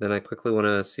 Then I quickly want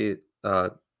to see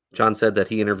John said that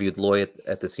he interviewed Lloyd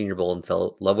at the Senior Bowl and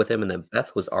fell in love with him, and then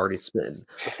Beth was already smitten.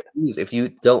 Please, if you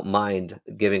don't mind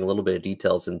giving a little bit of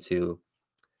details into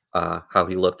how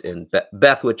he looked in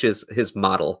Beth, which is his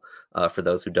model, for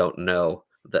those who don't know.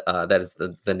 That is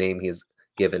the name he's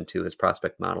given to his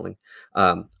prospect modeling.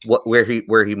 Where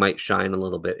he might shine a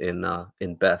little bit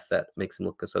in Beth that makes him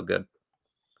look so good.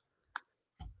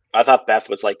 I thought Beth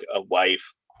was like a wife.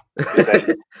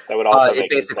 That would also make it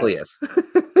basically is.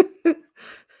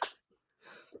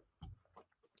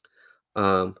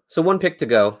 So one pick to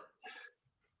go.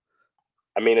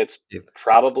 I mean, it's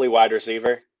probably wide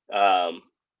receiver.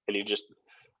 And you just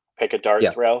pick a dart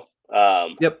throw.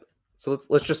 Yep. So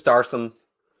let's just star some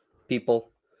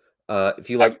people. If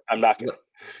you like, I'm not gonna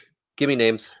give me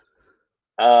names.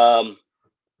 I'll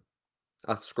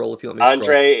scroll if you want me to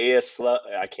Andre Isla,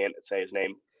 I can't say his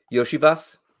name.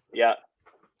 Yoshivas? Yeah.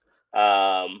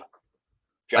 I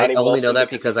only know that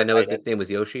because I know his nickname was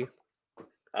Yoshi.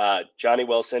 Johnny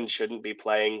Wilson shouldn't be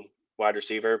playing wide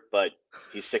receiver, but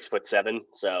he's 6'7",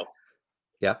 so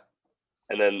yeah.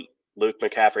 And then Luke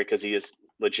McCaffrey because he is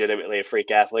legitimately a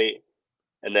freak athlete,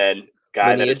 and then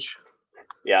Lineage.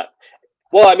 Yeah.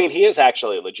 Well, I mean, he is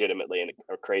actually legitimately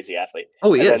a crazy athlete.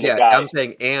 Oh, he is. Yeah, I'm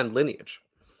saying and lineage.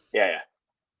 Yeah.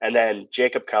 And then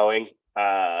Jacob Coing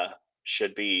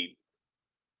should be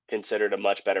considered a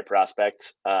much better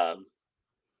prospect than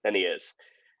he is.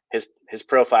 His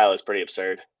profile is pretty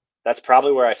absurd. That's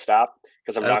probably where I stop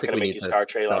because I'm not going to make you star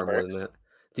Treylon Burks.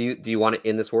 Do you want it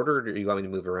in this order, or do you want me to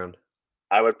move around?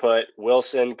 I would put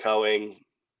Wilson, Coing,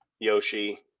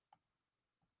 Yoshi.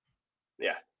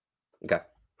 Yeah. Okay.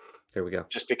 There we go.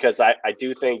 Just because I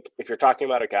do think if you're talking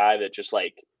about a guy that just,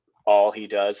 like, all he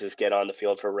does is get on the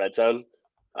field for red zone,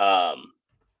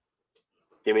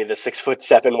 give me the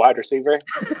 6'7" wide receiver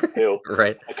who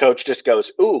right. The coach just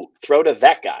goes, ooh, throw to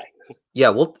that guy. Yeah,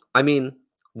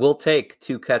 we'll take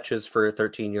 2 catches for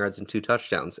 13 yards and 2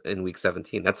 touchdowns in week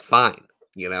 17. That's fine,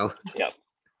 you know? Yeah.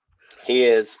 He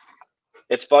is.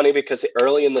 It's funny because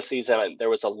early in the season, there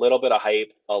was a little bit of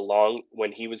hype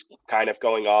when he was kind of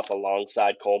going off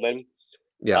alongside Coleman.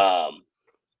 Yeah.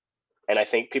 And I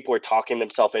think people were talking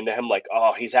themselves into him like,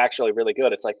 oh, he's actually really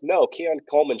good. It's like, no, Keon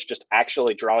Coleman's just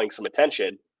actually drawing some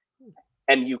attention.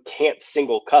 And you can't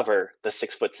single cover the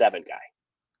 6'7" guy.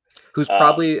 Who's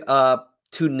probably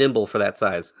too nimble for that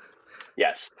size.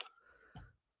 Yes.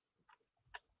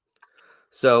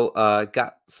 So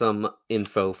got some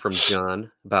info from John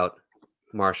about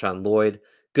Marshawn Lloyd.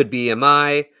 Good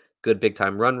BMI, good big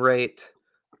time run rate,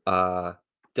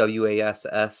 WASS.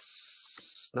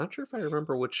 Not sure if I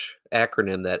remember which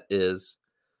acronym that is.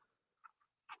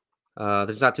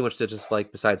 There's not too much to just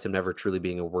like besides him never truly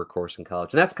being a workhorse in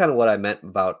college. And that's kind of what I meant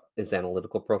about his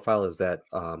analytical profile is that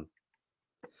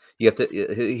you have to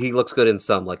he looks good in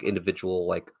some like individual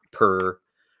like per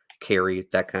carry,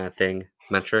 that kind of thing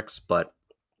metrics, but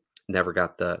never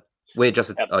got the weight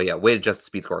adjusted. Yep. Oh yeah, weight adjusted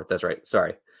speed score. That's right.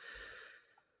 Sorry.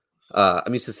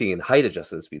 I'm used to seeing height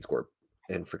adjusted speed score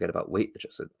and forget about weight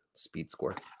adjusted speed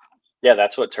score. Yeah,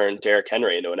 that's what turned Derrick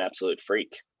Henry into an absolute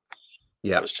freak.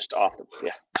 Yeah. It was just awesome.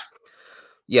 Yeah.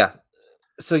 Yeah.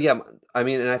 So yeah, I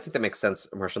mean, and I think that makes sense,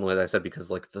 Marshawn Lloyd, I said, because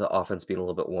like the offense being a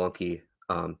little bit wonky,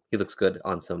 he looks good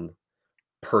on some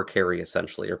per carry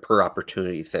essentially or per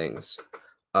opportunity things.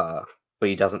 But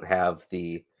he doesn't have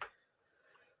the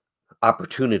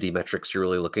opportunity metrics you're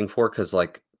really looking for because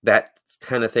like that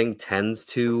kind of thing tends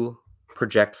to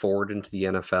project forward into the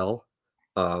NFL.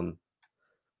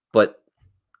 But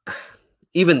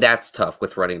even that's tough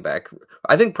with running back.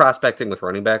 I think prospecting with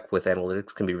running back with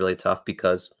analytics can be really tough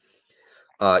because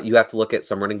you have to look at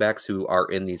some running backs who are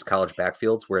in these college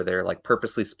backfields where they're like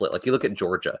purposely split. Like you look at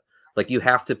Georgia, like you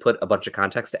have to put a bunch of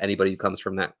context to anybody who comes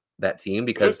from that team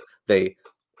because they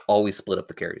always split up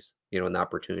the carries, and the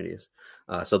opportunities.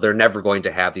 So they're never going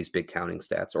to have these big counting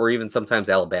stats. Or even sometimes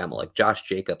Alabama, like Josh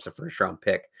Jacobs, a first round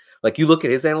pick. Like you look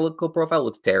at his analytical profile, it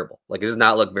looks terrible. Like it does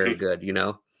not look very good,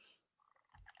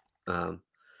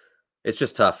 It's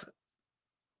just tough.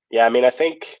 Yeah, I mean, I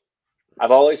think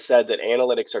I've always said that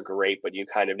analytics are great, but you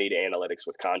kind of need analytics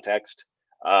with context.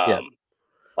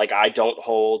 Like I don't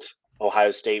hold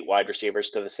Ohio State wide receivers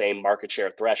to the same market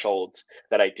share thresholds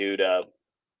that I do to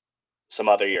some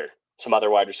other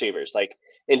wide receivers. Like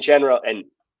in general, and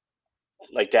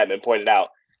like Detman pointed out,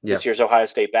 this year's Ohio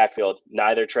State backfield,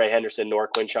 neither Trey Henderson nor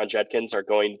Quinshon Judkins are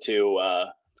going to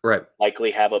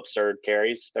likely have absurd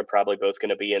carries. They're probably both going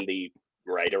to be in the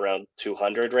right around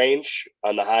 200 range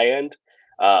on the high end.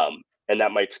 And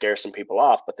that might scare some people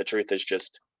off. But the truth is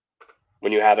just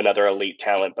when you have another elite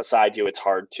talent beside you, it's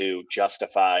hard to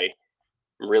justify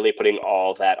really putting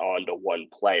all that onto one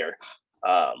player.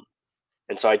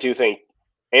 And so I do think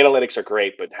analytics are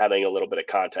great, but having a little bit of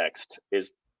context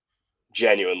is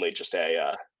genuinely just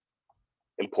a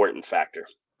important factor.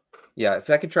 Yeah, if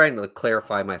I could try and like,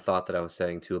 clarify my thought that I was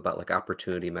saying too about like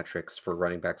opportunity metrics for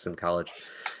running backs in college.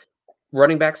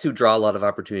 Running backs who draw a lot of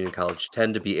opportunity in college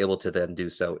tend to be able to then do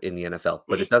so in the NFL,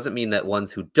 but it doesn't mean that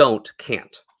ones who don't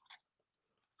can't.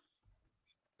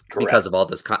 Correct. Because of all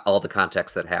the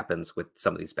context that happens with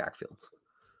some of these backfields.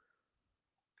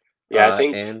 Yeah, I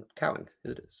think and cowing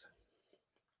it is.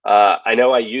 I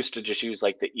know I used to just use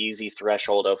like the easy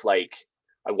threshold of like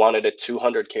I wanted a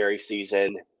 200 carry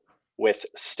season with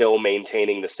still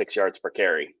maintaining the 6 yards per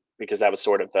carry because that was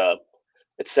sort of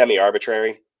it's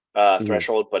semi-arbitrary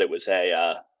threshold, but it was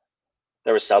there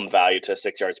was some value to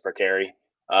 6 yards per carry.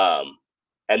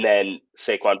 And then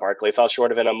Saquon Barkley fell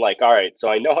short of it. I'm like, all right, so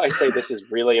I know I say this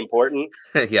is really important.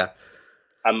 Yeah.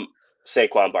 I'm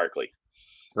Saquon Barkley.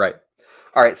 Right.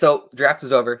 All right, so draft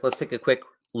is over. Let's take a quick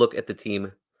look at the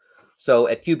team. So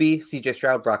at QB, CJ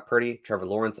Stroud, Brock Purdy, Trevor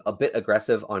Lawrence, a bit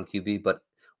aggressive on QB, but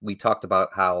we talked about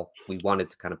how we wanted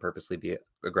to kind of purposely be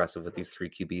aggressive with these 3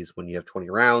 QBs when you have 20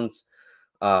 rounds.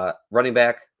 Running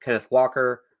back, Kenneth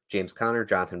Walker, James Conner,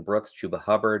 Jonathan Brooks, Chuba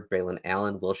Hubbard, Braylon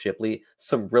Allen, Will Shipley.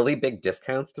 Some really big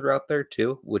discounts throughout there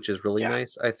too, which is really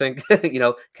nice, I think. I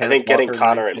think getting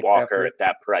Conner and Walker at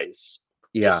that price.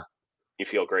 Yeah. You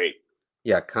feel great.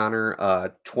 Yeah,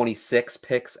 Conner, 26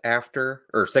 picks after,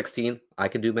 or 16. I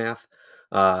can do math.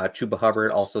 Chuba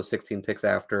Hubbard, also 16 picks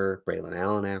after. Braylon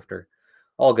Allen after.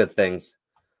 All good things.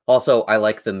 Also, I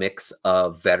like the mix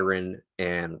of veteran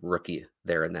and rookie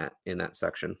there in that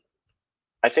section.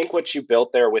 I think what you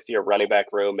built there with your running back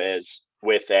room is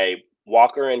with a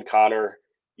Walker and Conner,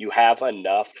 you have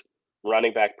enough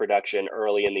running back production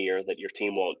early in the year that your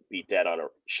team won't be dead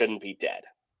shouldn't be dead.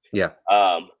 Yeah.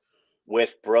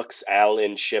 With Brooks,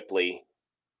 Allen, Shipley,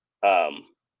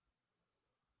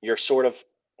 you're sort of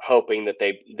hoping that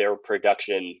their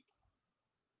production,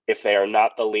 if they are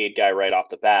not the lead guy right off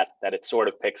the bat, that it sort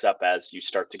of picks up as you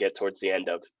start to get towards the end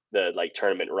of the like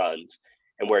tournament runs,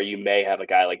 and where you may have a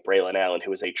guy like Braylon Allen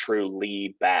who is a true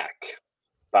lead back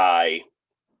by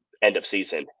end of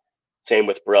season. Same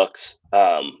with Brooks.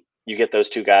 You get those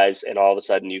two guys, and all of a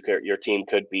sudden, your team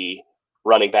could be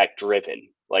running back driven.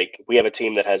 Like, we have a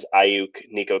team that has Ayuk,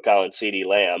 Nico Collins, CeeDee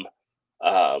Lamb,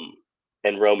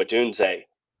 and Rome Odunze,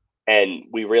 and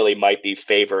we really might be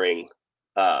favoring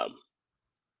our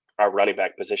running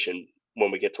back position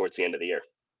when we get towards the end of the year.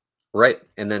 Right.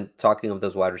 And then talking of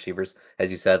those wide receivers,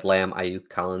 as you said, Lamb, Ayuk,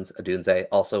 Collins, Odunze,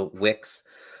 also Wicks,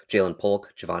 Jalen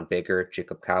Polk, Javon Baker,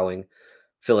 Jacob Cowing,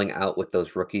 filling out with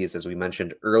those rookies, as we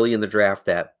mentioned early in the draft,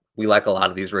 that we like a lot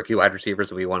of these rookie wide receivers,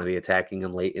 so we want to be attacking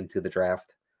them late into the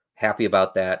draft. Happy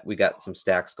about that. We got some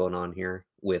stacks going on here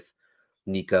with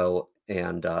Nico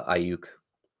and Ayuk.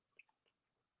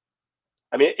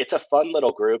 I mean, it's a fun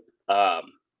little group.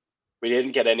 We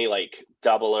didn't get any like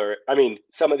double or, I mean,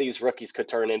 some of these rookies could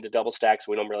turn into double stacks.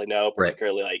 We don't really know,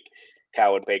 particularly like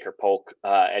Cowan, Baker, Polk.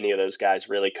 Any of those guys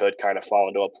really could kind of fall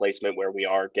into a placement where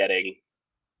we're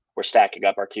stacking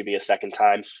up our QB a second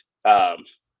time.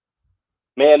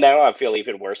 Man, now I feel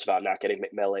even worse about not getting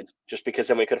McMillan, just because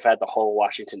then we could have had the whole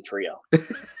Washington trio.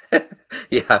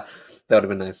 Yeah, that would have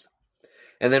been nice.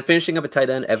 And then finishing up at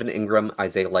tight end, Evan Ingram,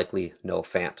 Isaiah Likely, Noah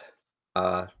Fant.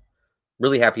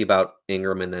 Really happy about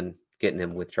Ingram, and then getting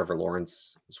him with Trevor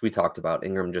Lawrence. As we talked about,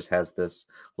 Ingram just has this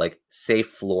like safe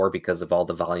floor because of all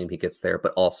the volume he gets there,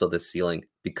 but also the ceiling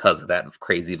because of that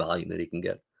crazy volume that he can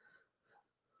get.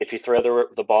 If you throw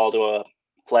the ball to a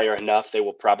player enough, they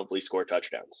will probably score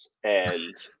touchdowns.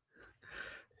 And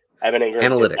Evan Ingram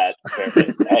Analytics.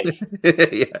 Did that.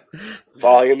 Hey, yeah.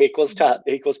 Volume equals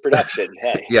production.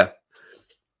 Hey,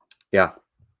 yeah.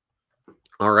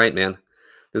 All right, man.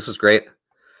 This was great.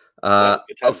 A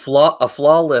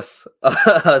flawless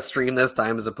stream this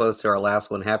time as opposed to our last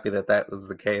one. Happy that was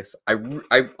the case.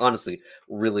 I honestly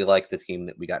really like the team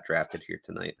that we got drafted here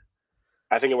tonight.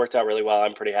 I think it worked out really well.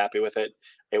 I'm pretty happy with it.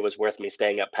 It was worth me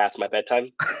staying up past my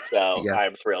bedtime, so yeah.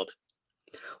 I'm thrilled.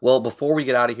 Well, before we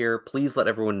get out of here, please let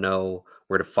everyone know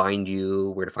where to find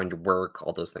you, where to find your work,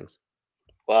 all those things.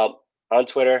 Well, on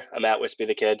Twitter, I'm at Wispy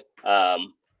the Kid. I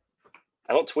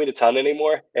don't tweet a ton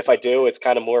anymore. If I do, it's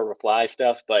kind of more reply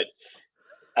stuff, but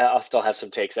I'll still have some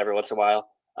takes every once in a while.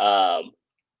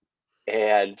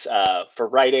 And for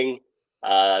writing,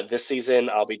 this season,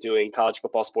 I'll be doing college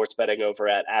football sports betting over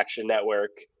at Action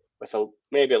Network with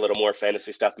maybe a little more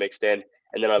fantasy stuff mixed in.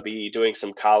 And then I'll be doing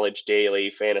some college daily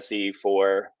fantasy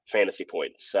for Fantasy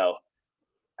Points. So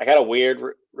I got a weird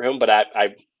room, but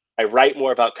I write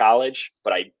more about college,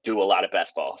 but I do a lot of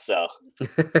best ball. So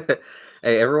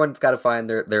hey, everyone's got to find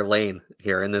their lane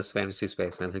here in this fantasy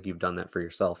space. And I think you've done that for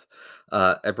yourself.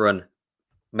 Everyone,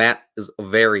 Matt is a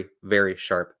very, very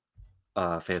sharp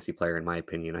fantasy player, in my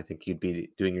opinion. I think you'd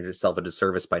be doing yourself a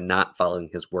disservice by not following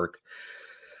his work.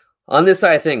 On this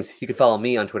side of things, you can follow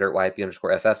me on Twitter at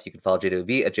YP_FF. You can follow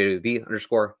JWB at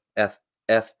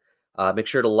JWB_FF. Make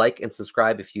sure to like and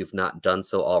subscribe if you've not done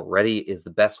so already. Is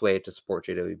the best way to support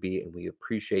JWB, and we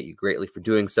appreciate you greatly for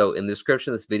doing so. In the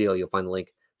description of this video, you'll find the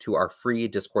link to our free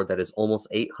Discord that is almost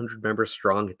 800 members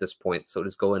strong at this point, so it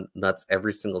is going nuts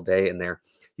every single day in there.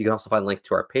 You can also find a link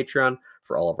to our Patreon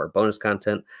for all of our bonus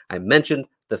content. I mentioned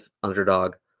the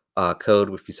Underdog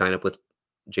code. If you sign up with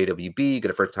JWB, you get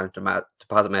a first time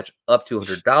deposit match up to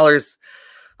 $100.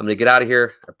 I'm going to get out of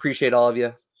here. I appreciate all of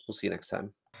you. We'll see you next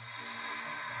time.